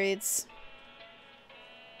my Goodreads.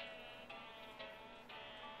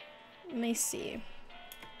 Let me see.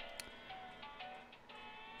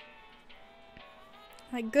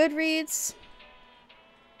 My Goodreads.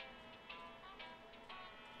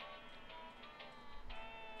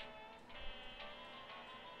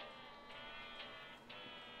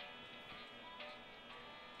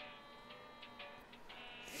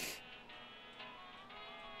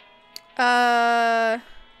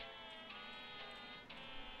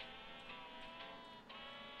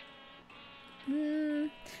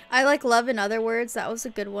 I like Love in Other Words. That was a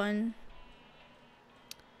good one.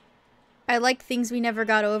 I like Things We Never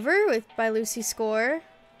Got Over by Lucy Score.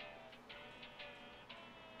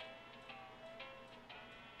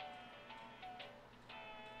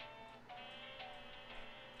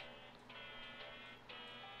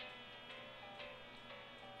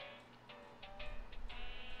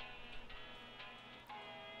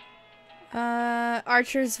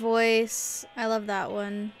 Archer's Voice. I love that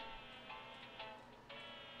one.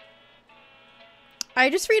 I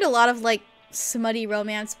just read a lot of, like, smutty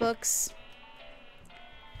romance books.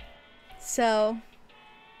 So,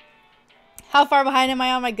 how far behind am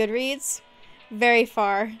I on my Goodreads? Very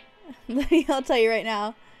far. I'll tell you right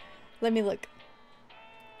now. Let me look.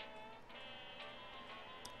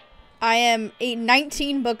 I am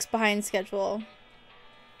 19 books behind schedule.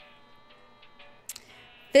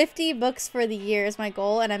 50 books for the year is my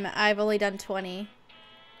goal, and I've only done 20.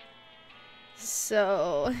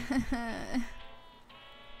 So...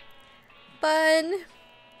 fun.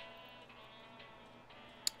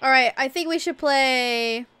 Alright, I think we should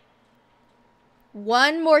play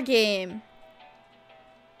one more game.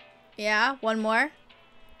 Yeah, one more.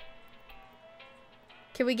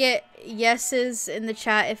 Can we get yeses in the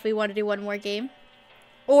chat if we want to do one more game?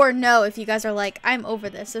 Or no, if you guys are like, I'm over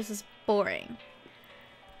this. This is boring.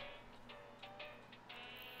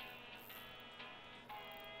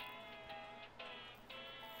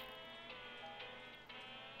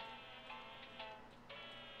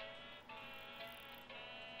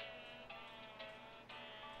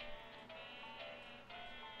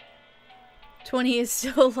 $20 is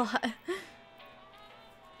still a lot.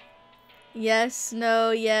 Yes,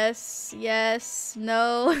 no, yes, yes,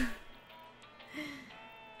 no.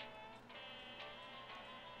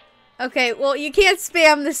 Okay, well, you can't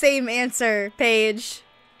spam the same answer, Paige.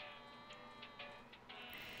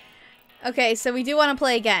 Okay, so we do want to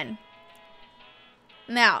play again.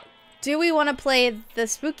 Now, do we want to play the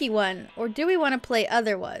spooky one, or do we want to play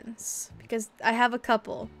other ones? Because I have a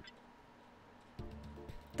couple.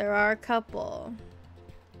 There are a couple.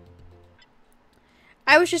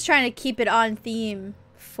 I was just trying to keep it on theme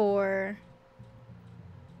for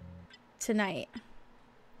tonight.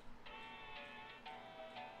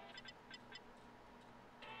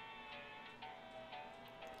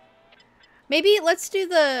 Maybe let's do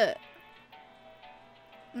the...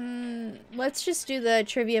 let's just do the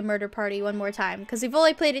Trivia Murder Party one more time. Because we've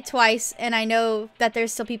only played it twice, and I know that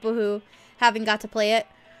there's still people who haven't got to play it.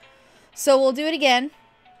 So we'll do it again.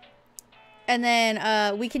 And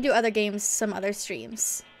then we can do other games some other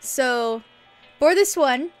streams. So for this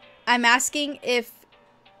one, I'm asking if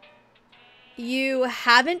you've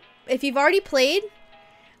already played,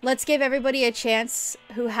 let's give everybody a chance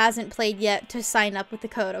who hasn't played yet to sign up with the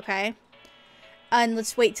code, okay? And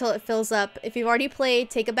let's wait till it fills up. If you've already played,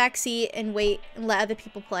 take a back seat and wait and let other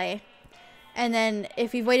people play. And then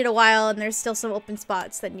if you've waited a while and there's still some open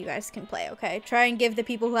spots, then you guys can play, okay? Try and give the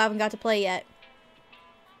people who haven't got to play yet.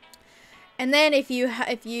 And then if you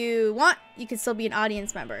want, you can still be an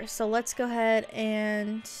audience member. So let's go ahead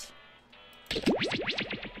and...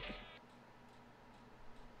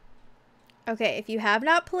 Okay, if you have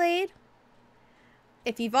not played,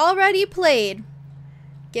 if you've already played,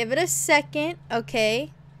 give it a second,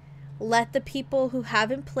 okay? Let the people who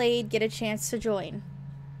haven't played get a chance to join.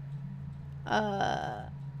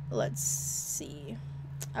 Let's see.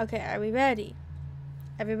 Okay, are we ready?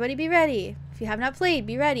 Everybody be ready. If you have not played,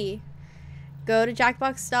 be ready. Go to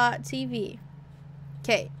jackbox.tv.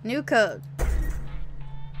 Okay, new code.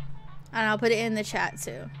 And I'll put it in the chat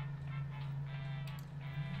too.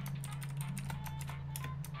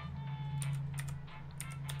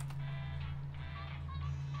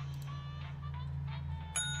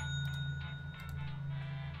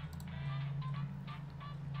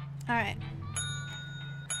 All right.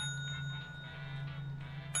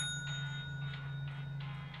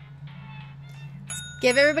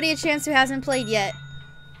 Give everybody a chance who hasn't played yet.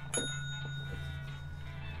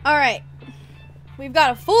 All right. We've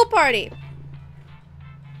got a full party.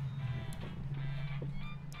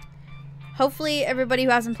 Hopefully everybody who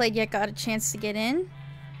hasn't played yet got a chance to get in.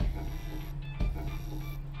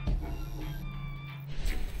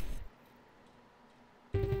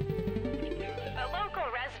 The local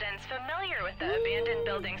residents familiar with the abandoned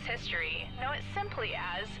building's history know it simply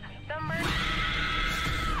as the murder.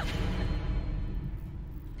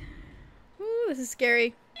 Ooh, this is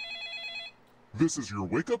scary. This is your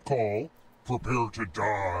wake-up call. Prepare to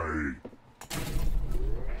die.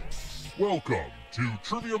 Welcome to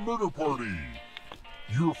Trivia Murder Party.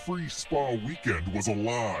 Your free spa weekend was a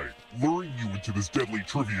lie, luring you into this deadly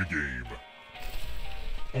trivia game.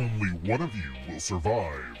 Only one of you will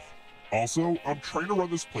survive. Also, I'm trying to run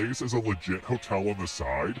this place as a legit hotel on the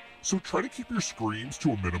side, so try to keep your screams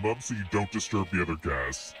to a minimum so you don't disturb the other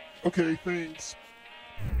guests. Okay, thanks.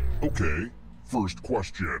 Okay, first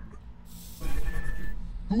question.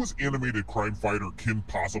 Who is animated crime fighter Kim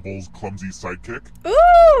Possible's clumsy sidekick?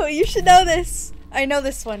 Ooh, you should know this. I know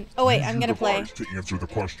this one. Oh wait, Use I'm your gonna play. device to answer the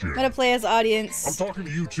question. I'm gonna play as audience. I'm talking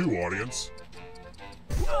to you too, audience.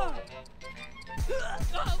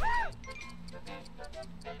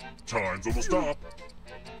 Time's almost up.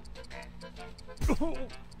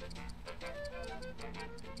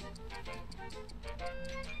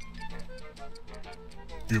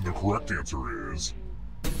 And the correct answer is...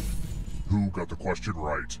 Who got the question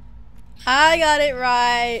right? I got it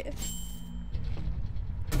right.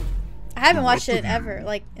 I haven't The watched rest it of you, ever,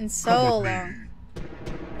 like in Come so with long. me.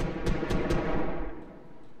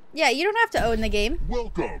 Yeah, you don't have to own the game.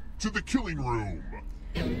 Welcome to the killing room.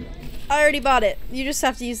 I already bought it. You just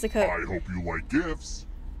have to use the code. I hope you like gifts.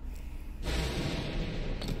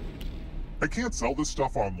 I can't sell this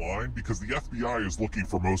stuff online because the FBI is looking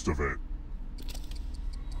for most of it.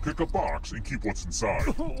 Pick a box and keep what's inside.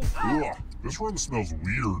 Ugh, this room smells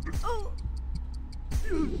weird.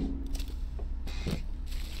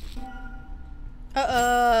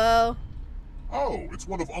 Uh-oh. Oh, it's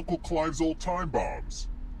one of Uncle Clive's old time bombs.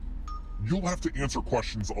 You'll have to answer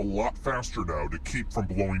questions a lot faster now to keep from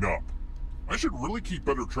blowing up. I should really keep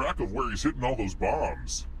better track of where he's hitting all those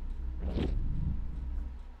bombs.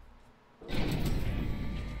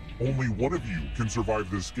 Only one of you can survive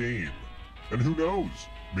this game. And who knows,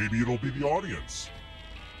 maybe it'll be the audience.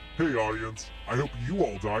 Hey audience, I hope you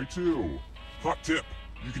all die too. Hot tip,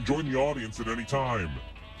 you can join the audience at any time.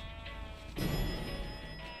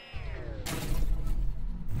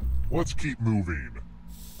 Let's keep moving.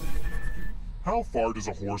 How far does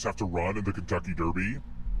a horse have to run in the Kentucky Derby?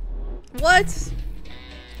 What?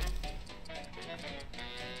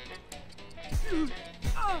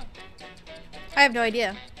 I have no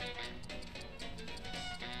idea.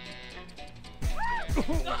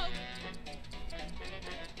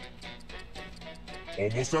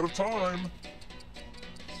 Almost out of time.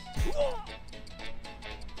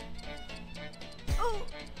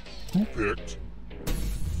 Who picked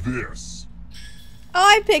this? Oh,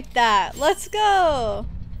 I picked that. Let's go.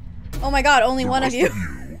 Oh my god, only one of you.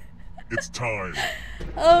 It's time.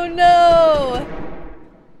 Oh no.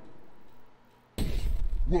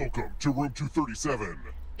 Welcome to room 237.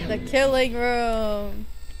 The killing room.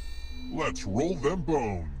 Let's roll them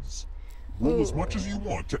bones. Roll as much as you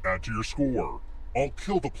want to add to your score. I'll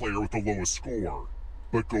kill the player with the lowest score.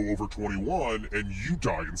 But go over 21 and you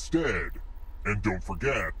die instead. And don't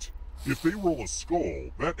forget, if they roll a skull,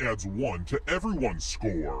 that adds 1 to everyone's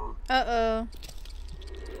score. Uh-oh.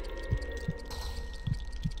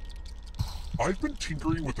 I've been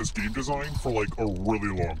tinkering with this game design for like a really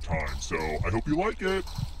long time, so I hope you like it.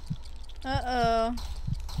 Uh-oh.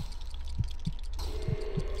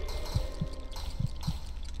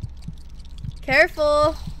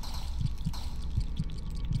 Careful.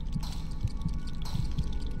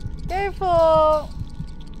 Careful.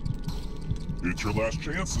 It's your last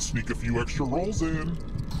chance to sneak a few extra rolls in.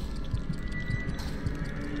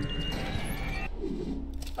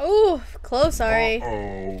 Ooh, close, sorry.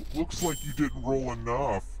 Uh-oh, looks like you didn't roll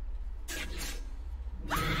enough.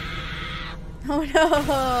 Oh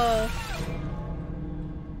no.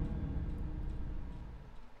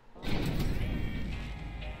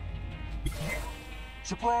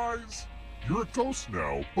 Surprise! You're a ghost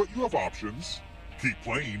now, but you have options. Keep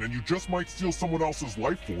playing and you just might steal someone else's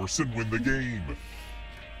life force and win the game.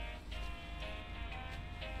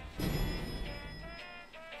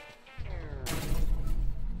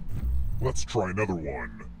 Let's try another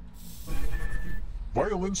one.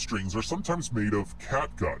 Violin strings are sometimes made of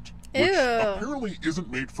catgut, which Ew. apparently isn't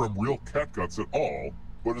made from real catguts at all,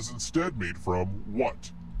 but is instead made from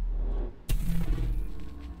what?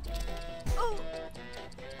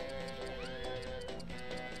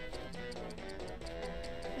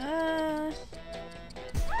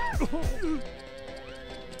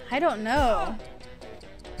 I don't know.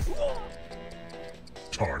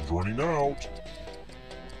 Time's running out.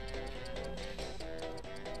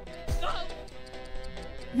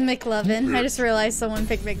 McLovin. I just realized someone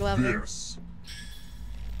picked McLovin. This.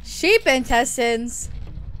 Sheep intestines.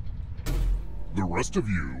 The rest of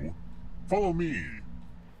you, follow me.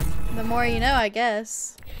 The more you know, I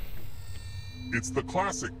guess. It's the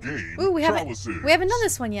classic game, Ooh, we haven't Chalices. done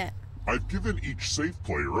this one yet. I've given each safe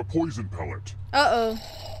player a poison pellet. Uh-oh.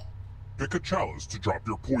 Pick a chalice to drop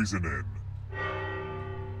your poison in.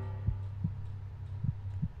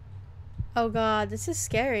 Oh god, this is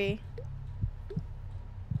scary.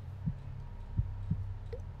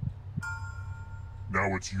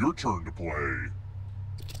 Now it's your turn to play.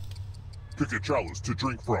 Pick a chalice to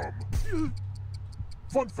drink from.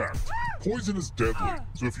 Fun fact, poison is deadly,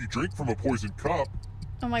 so if you drink from a poisoned cup,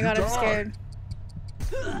 Oh my you god, I'm die.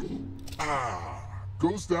 scared.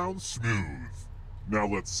 Goes down smooth. Now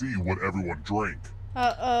let's see what everyone drank.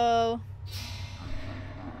 Uh-oh.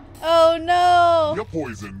 Oh no! You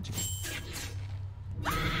poisoned.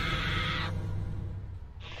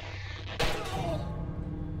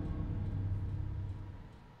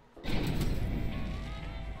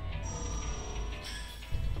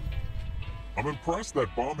 I'm impressed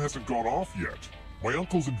that bomb hasn't gone off yet. My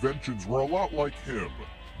uncle's inventions were a lot like him.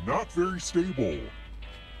 Not very stable.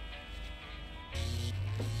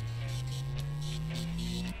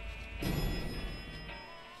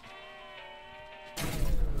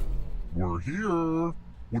 We're here.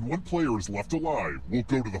 When one player is left alive, we'll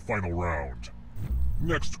go to the final round.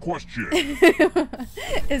 Next question.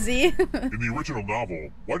 Is he? In the original novel,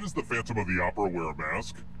 why does the Phantom of the Opera wear a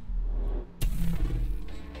mask?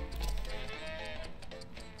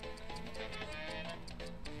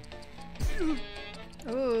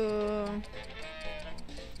 Ooh.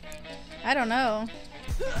 I don't know.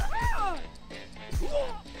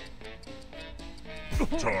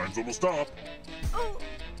 Time's almost up.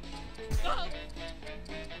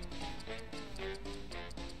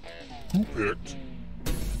 Who picked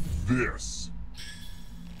this?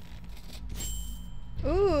 Ooh.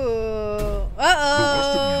 The rest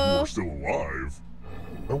of you who Uh-oh. are still alive,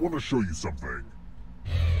 I want to show you something.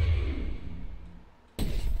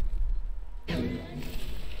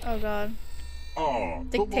 Oh god. The lost art of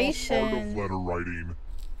Dictation. letter writing.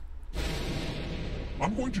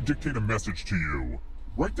 I'm going to dictate a message to you.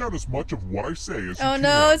 Write down as much of what I say as you Oh can.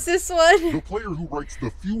 no, it's this one. The player who writes the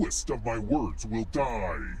fewest of my words will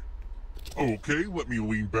die. Okay, let me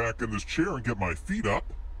lean back in this chair and get my feet up.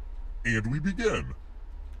 And we begin.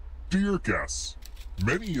 Dear guests,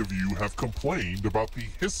 many of you have complained about the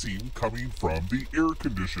hissing coming from the air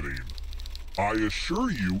conditioning. I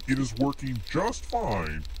assure you it is working just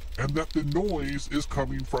fine and that the noise is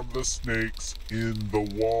coming from the snakes in the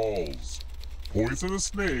walls. Poisonous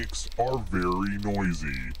snakes are very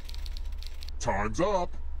noisy. Time's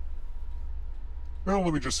up. Now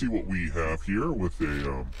let me just see what we have here with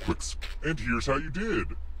a quick and here's how you did.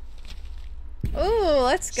 Ooh,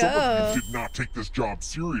 let's Some of go. you did not take this job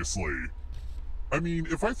seriously. I mean,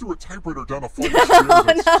 if I threw a typewriter down a flight of stairs,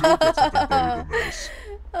 I'd still get something better than this.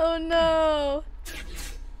 Oh no.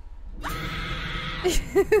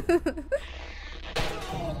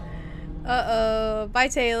 Uh-oh. Bye,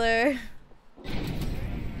 Taylor.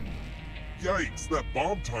 Yikes, that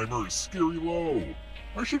bomb timer is scary low.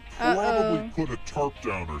 I should probably Uh-oh. put a tarp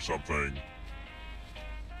down or something.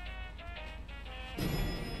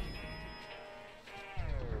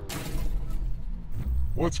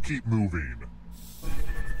 Let's keep moving.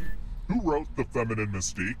 Who wrote The Feminine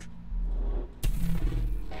Mystique?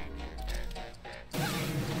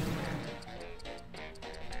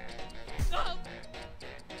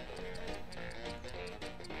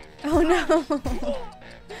 Oh no.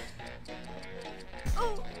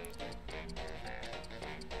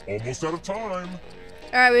 Almost out of time.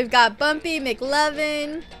 Alright, we've got Bumpy,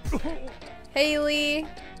 McLovin, Haley,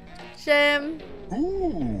 Shem.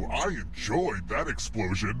 Ooh, I enjoyed that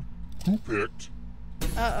explosion. Who picked?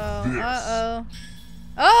 Uh-oh. This. Uh-oh.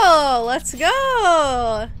 Oh, let's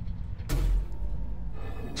go.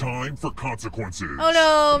 Time for consequences. Oh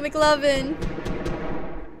no, McLovin.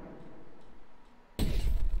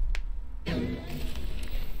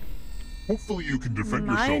 Hopefully you can defend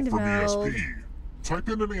Mind yourself from meld. ESP. Type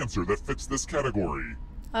in an answer that fits this category.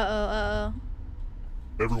 Uh-oh.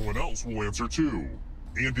 Everyone else will answer too.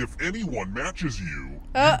 And if anyone matches you,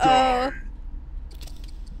 Uh-oh. you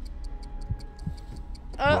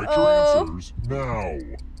die. Write your answers now.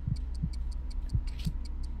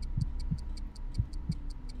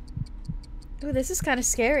 Ooh, this is kind of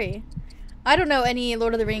scary. I don't know any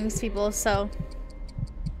Lord of the Rings people, so...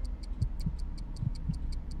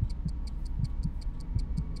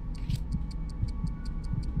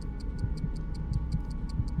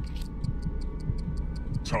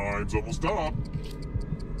 Time's almost up.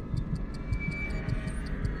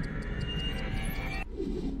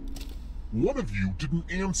 One of you didn't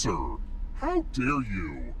answer. How dare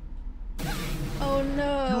you? Oh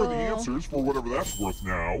no. Here are the answers for whatever that's worth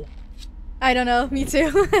now. I don't know. Me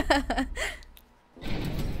too.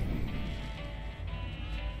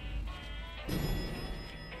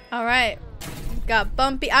 Alright. Got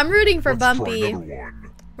Bumpy. I'm rooting for Let's Bumpy. try another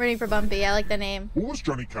one. Rooting for Bumpy. I like the name. What was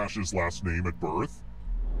Johnny Cash's last name at birth?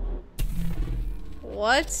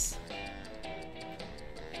 What?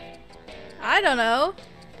 I don't know.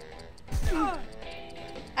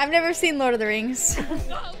 I've never seen Lord of the Rings.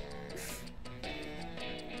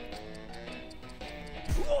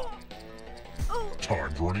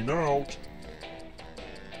 Time's running out.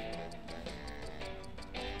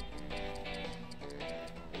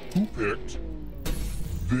 Who picked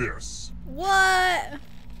this? What?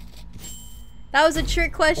 That was a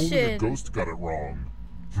trick Only the question. ghost got it wrong.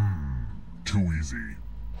 Too easy.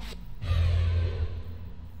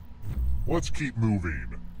 Let's keep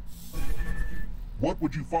moving. What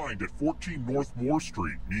would you find at 14 North Moore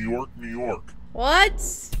Street, New York, New York?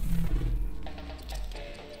 What?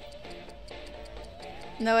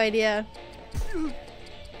 No idea.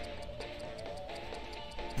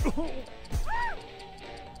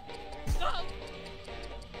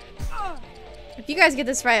 If you guys get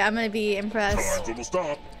this right, I'm gonna be impressed. Time's almost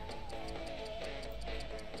up.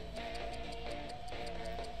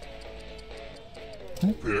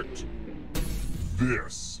 Who picked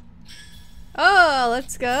this? Oh,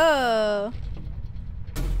 let's go.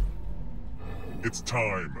 It's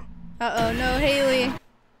time. Uh-oh, no, Haley.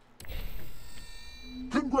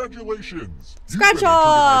 Congratulations! Scratch You've been entered in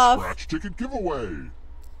off! my scratch ticket giveaway.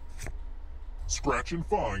 Scratch and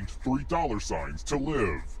find $3 to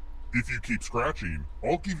live. If you keep scratching,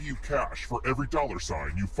 I'll give you cash for every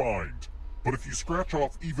 $sign you find. But if you scratch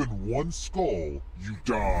off even one skull, you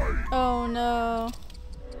die. Oh no.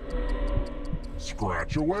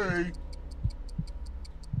 Scratch away.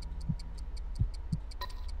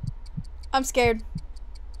 I'm scared.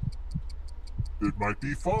 It might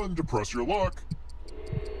be fun to press your luck.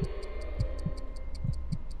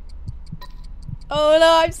 Oh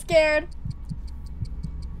no, I'm scared.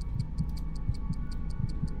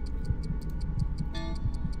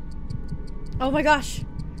 Oh my gosh.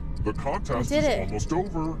 The contest I did is it. almost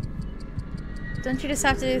over. Don't you just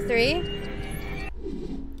have to do 3?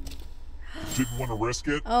 Didn't want to risk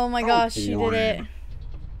it? Oh my How gosh, you did it. boring.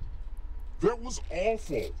 That was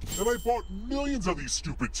awful, and I bought millions of these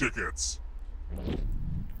stupid tickets.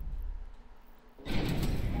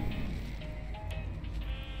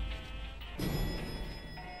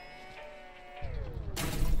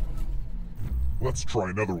 Let's try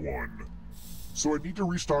another one. So I need to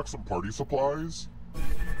restock some party supplies.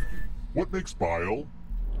 What makes bile?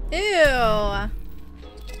 Ew.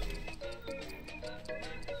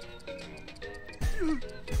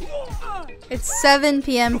 It's 7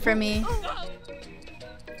 p.m. for me.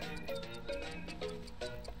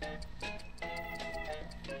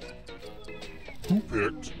 Who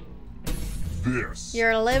picked this?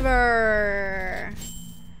 Your liver.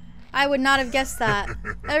 I would not have guessed that.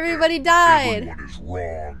 Everybody died. Everyone is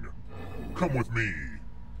wrong. Come with me.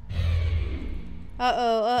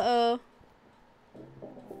 Uh-oh, uh-oh.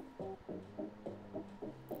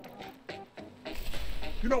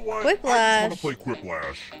 You know what? Quiplash. I just want to play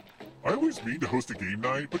Quiplash. I always mean to host a game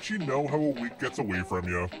night, but you know how a week gets away from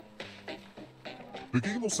you. The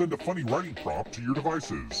game will send a funny writing prompt to your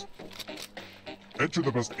devices. Enter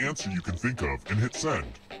the best answer you can think of and hit send.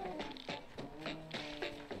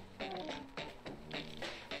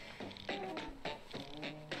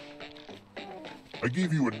 I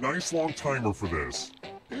gave you a nice long timer for this.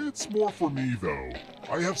 It's more for me though.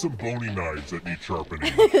 I have some bony knives that need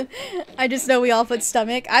sharpening. I just know we all put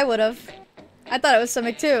stomach. I would have. I thought it was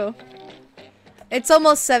stomach too. It's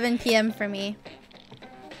almost 7 p.m. for me.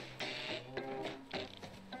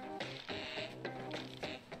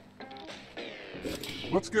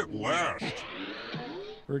 Let's get lashed.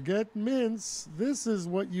 Forget mints. This is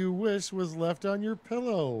what you wish was left on your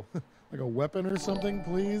pillow. Like a weapon or something,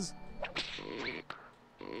 please?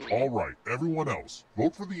 All right, everyone else,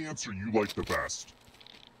 vote for the answer you like the best.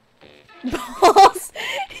 Balls,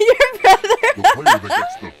 your brother. The player that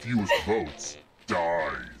gets the fewest votes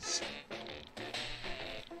dies.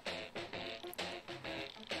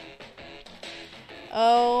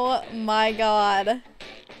 Oh my god.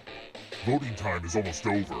 Voting time is almost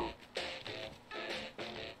over.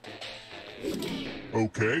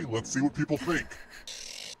 Okay, let's see what people think.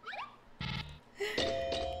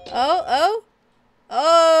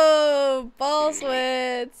 Oh,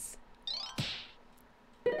 Ballswits.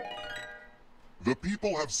 The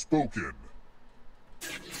people have spoken.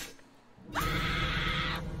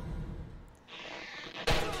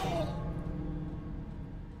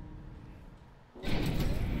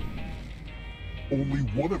 Only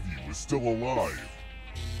one of you is still alive.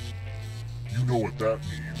 You know what that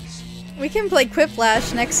means. We can play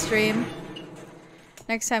Quiplash next stream.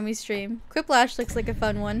 Next time we stream. Quiplash looks like a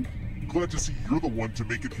fun one. Glad to see you're the one to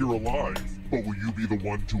make it here alive. But will you be the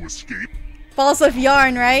one to escape? Balls of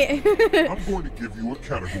yarn, right? I'm going to give you a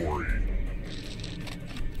category.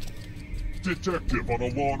 Detective on a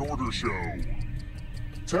Law and Order show.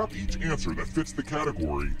 Tap each answer that fits the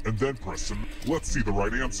category and then press some. Let's see the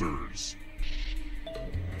right answers.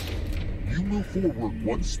 You move forward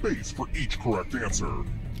one space for each correct answer.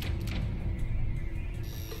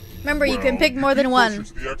 Remember, you can Well, pick more you'd than be one.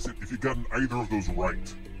 closer to the exit if you'd gotten either of those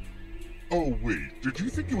right. Oh wait, did you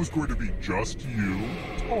think it was going to be just you?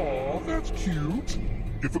 Aw, that's cute.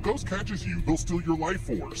 If a ghost catches you, they'll steal your life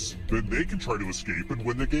force. Then they can try to escape and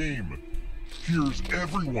win the game. Here's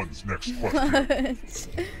everyone's next question. What?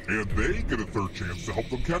 And they get a third chance to help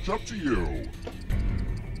them catch up to you.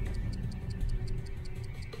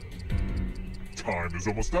 Time is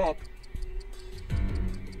almost up.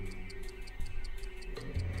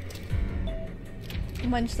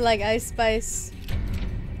 Much like Ice Spice.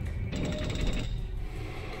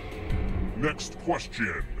 Next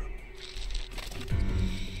question.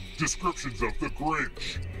 Descriptions of the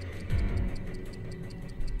Grinch.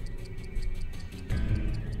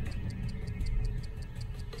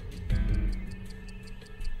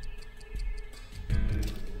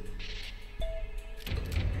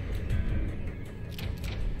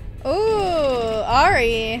 Ooh,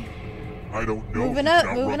 Ari. I don't know. Moving who up,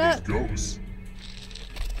 can moving outrun up. these ghosts.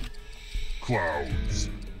 Clouds.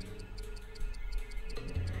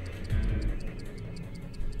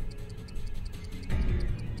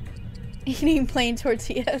 Eating plain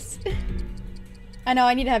tortillas. I know,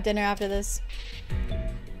 I need to have dinner after this.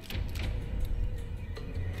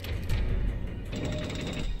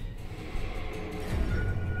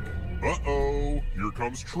 Uh-oh, here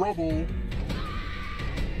comes trouble.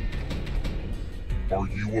 Are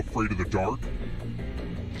you afraid of the dark?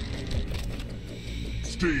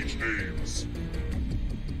 Stage names.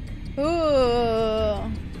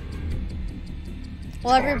 Ooh.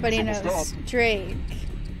 Well, everybody Time is knows almost up. Drake.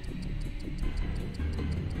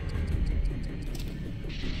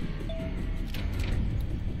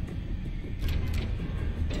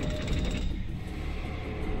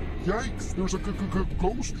 Yikes, there's a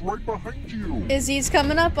ghost right behind you. Izzy's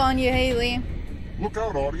coming up on you, Haley. Look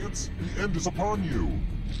out, audience. The end is upon you.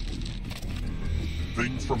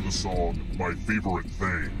 Things from the song, My Favorite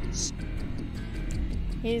Things.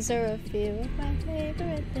 These are a few of my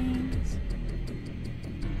favorite things.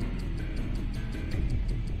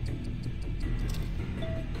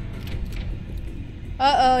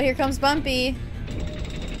 Uh-oh, here comes Bumpy.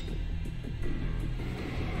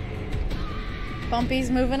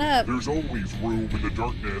 Bumpy's moving up. There's always room in the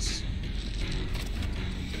darkness.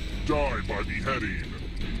 Die by beheading.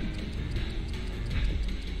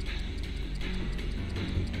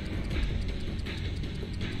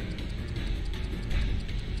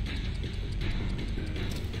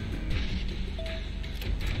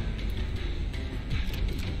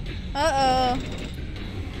 Uh-oh.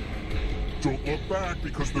 Don't look back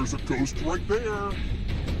because there's a ghost right there.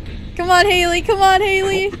 Come on, Haley. Come on, I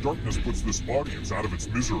Haley. hope the darkness puts this audience out of its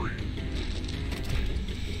misery.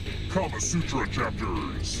 Kama Sutra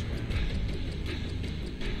chapters.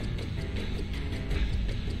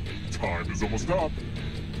 Time is almost up.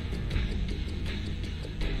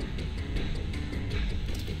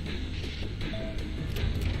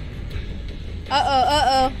 Uh-oh,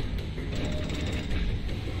 uh-oh.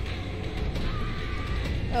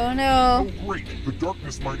 Oh no. Oh great, the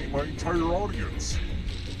darkness might eat my entire audience.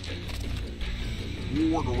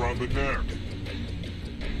 Ward around the neck.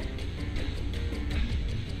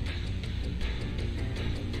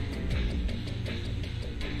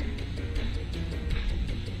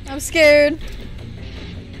 I'm scared.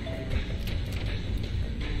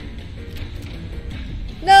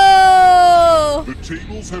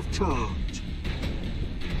 tables have turned.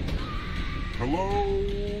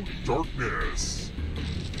 Hello, darkness.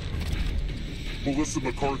 Melissa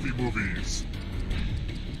McCarthy movies.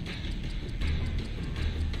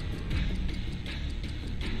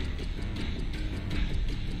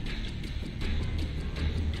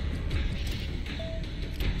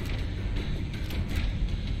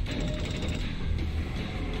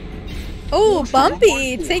 Oh,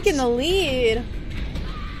 Bumpy taking the lead.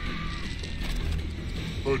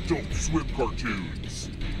 Adult Swim cartoons.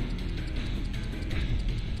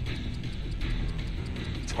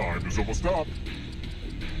 Time is almost up.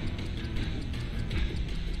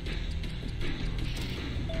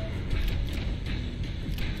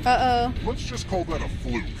 Uh-oh. Let's just call that a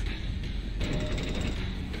fluke.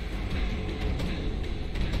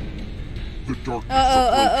 The darkness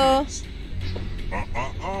approaches.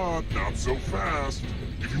 Not so fast.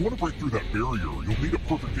 If you want to break through that barrier, you'll need a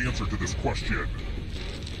perfect answer to this question.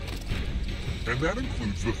 And that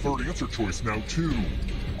includes the third answer choice now, too.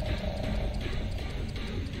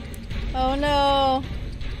 Oh no.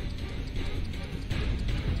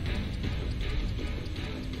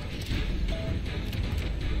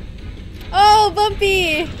 Oh,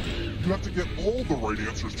 Bumpy! You have to get all the right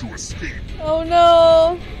answers to escape. Oh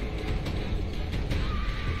no.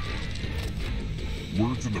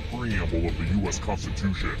 Words in the preamble of the U.S.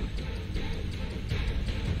 Constitution.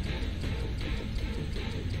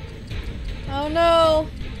 Oh no.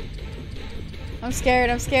 I'm scared,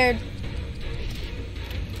 I'm scared.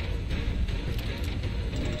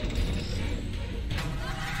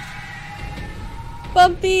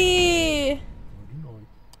 Bumpy!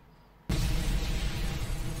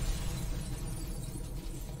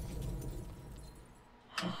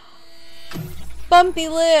 Bumpy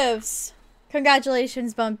lives!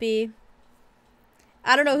 Congratulations, Bumpy.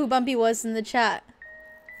 I don't know who Bumpy was in the chat,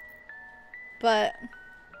 but...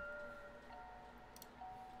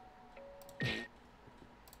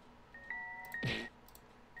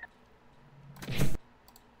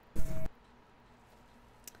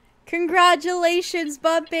 Congratulations,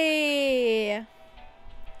 Bumpy!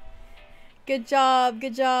 Good job,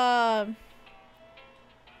 good job.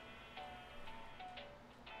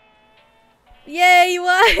 Yay, you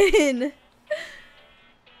won!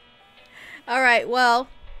 Alright, well,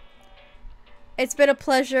 it's been a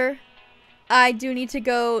pleasure. I do need to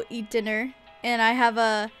go eat dinner, and I have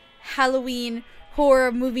a Halloween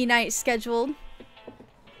horror movie night scheduled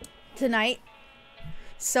tonight.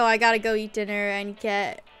 So I gotta go eat dinner and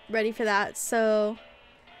get ready for that. So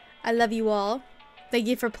I love you all. Thank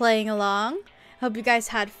you for playing along. Hope you guys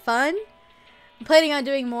had fun. I'm planning on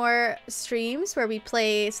doing more streams where we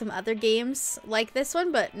play some other games like this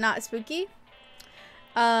one, but not spooky.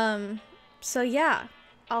 So yeah,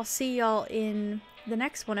 I'll see y'all in the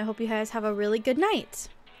next one. I hope you guys have a really good night.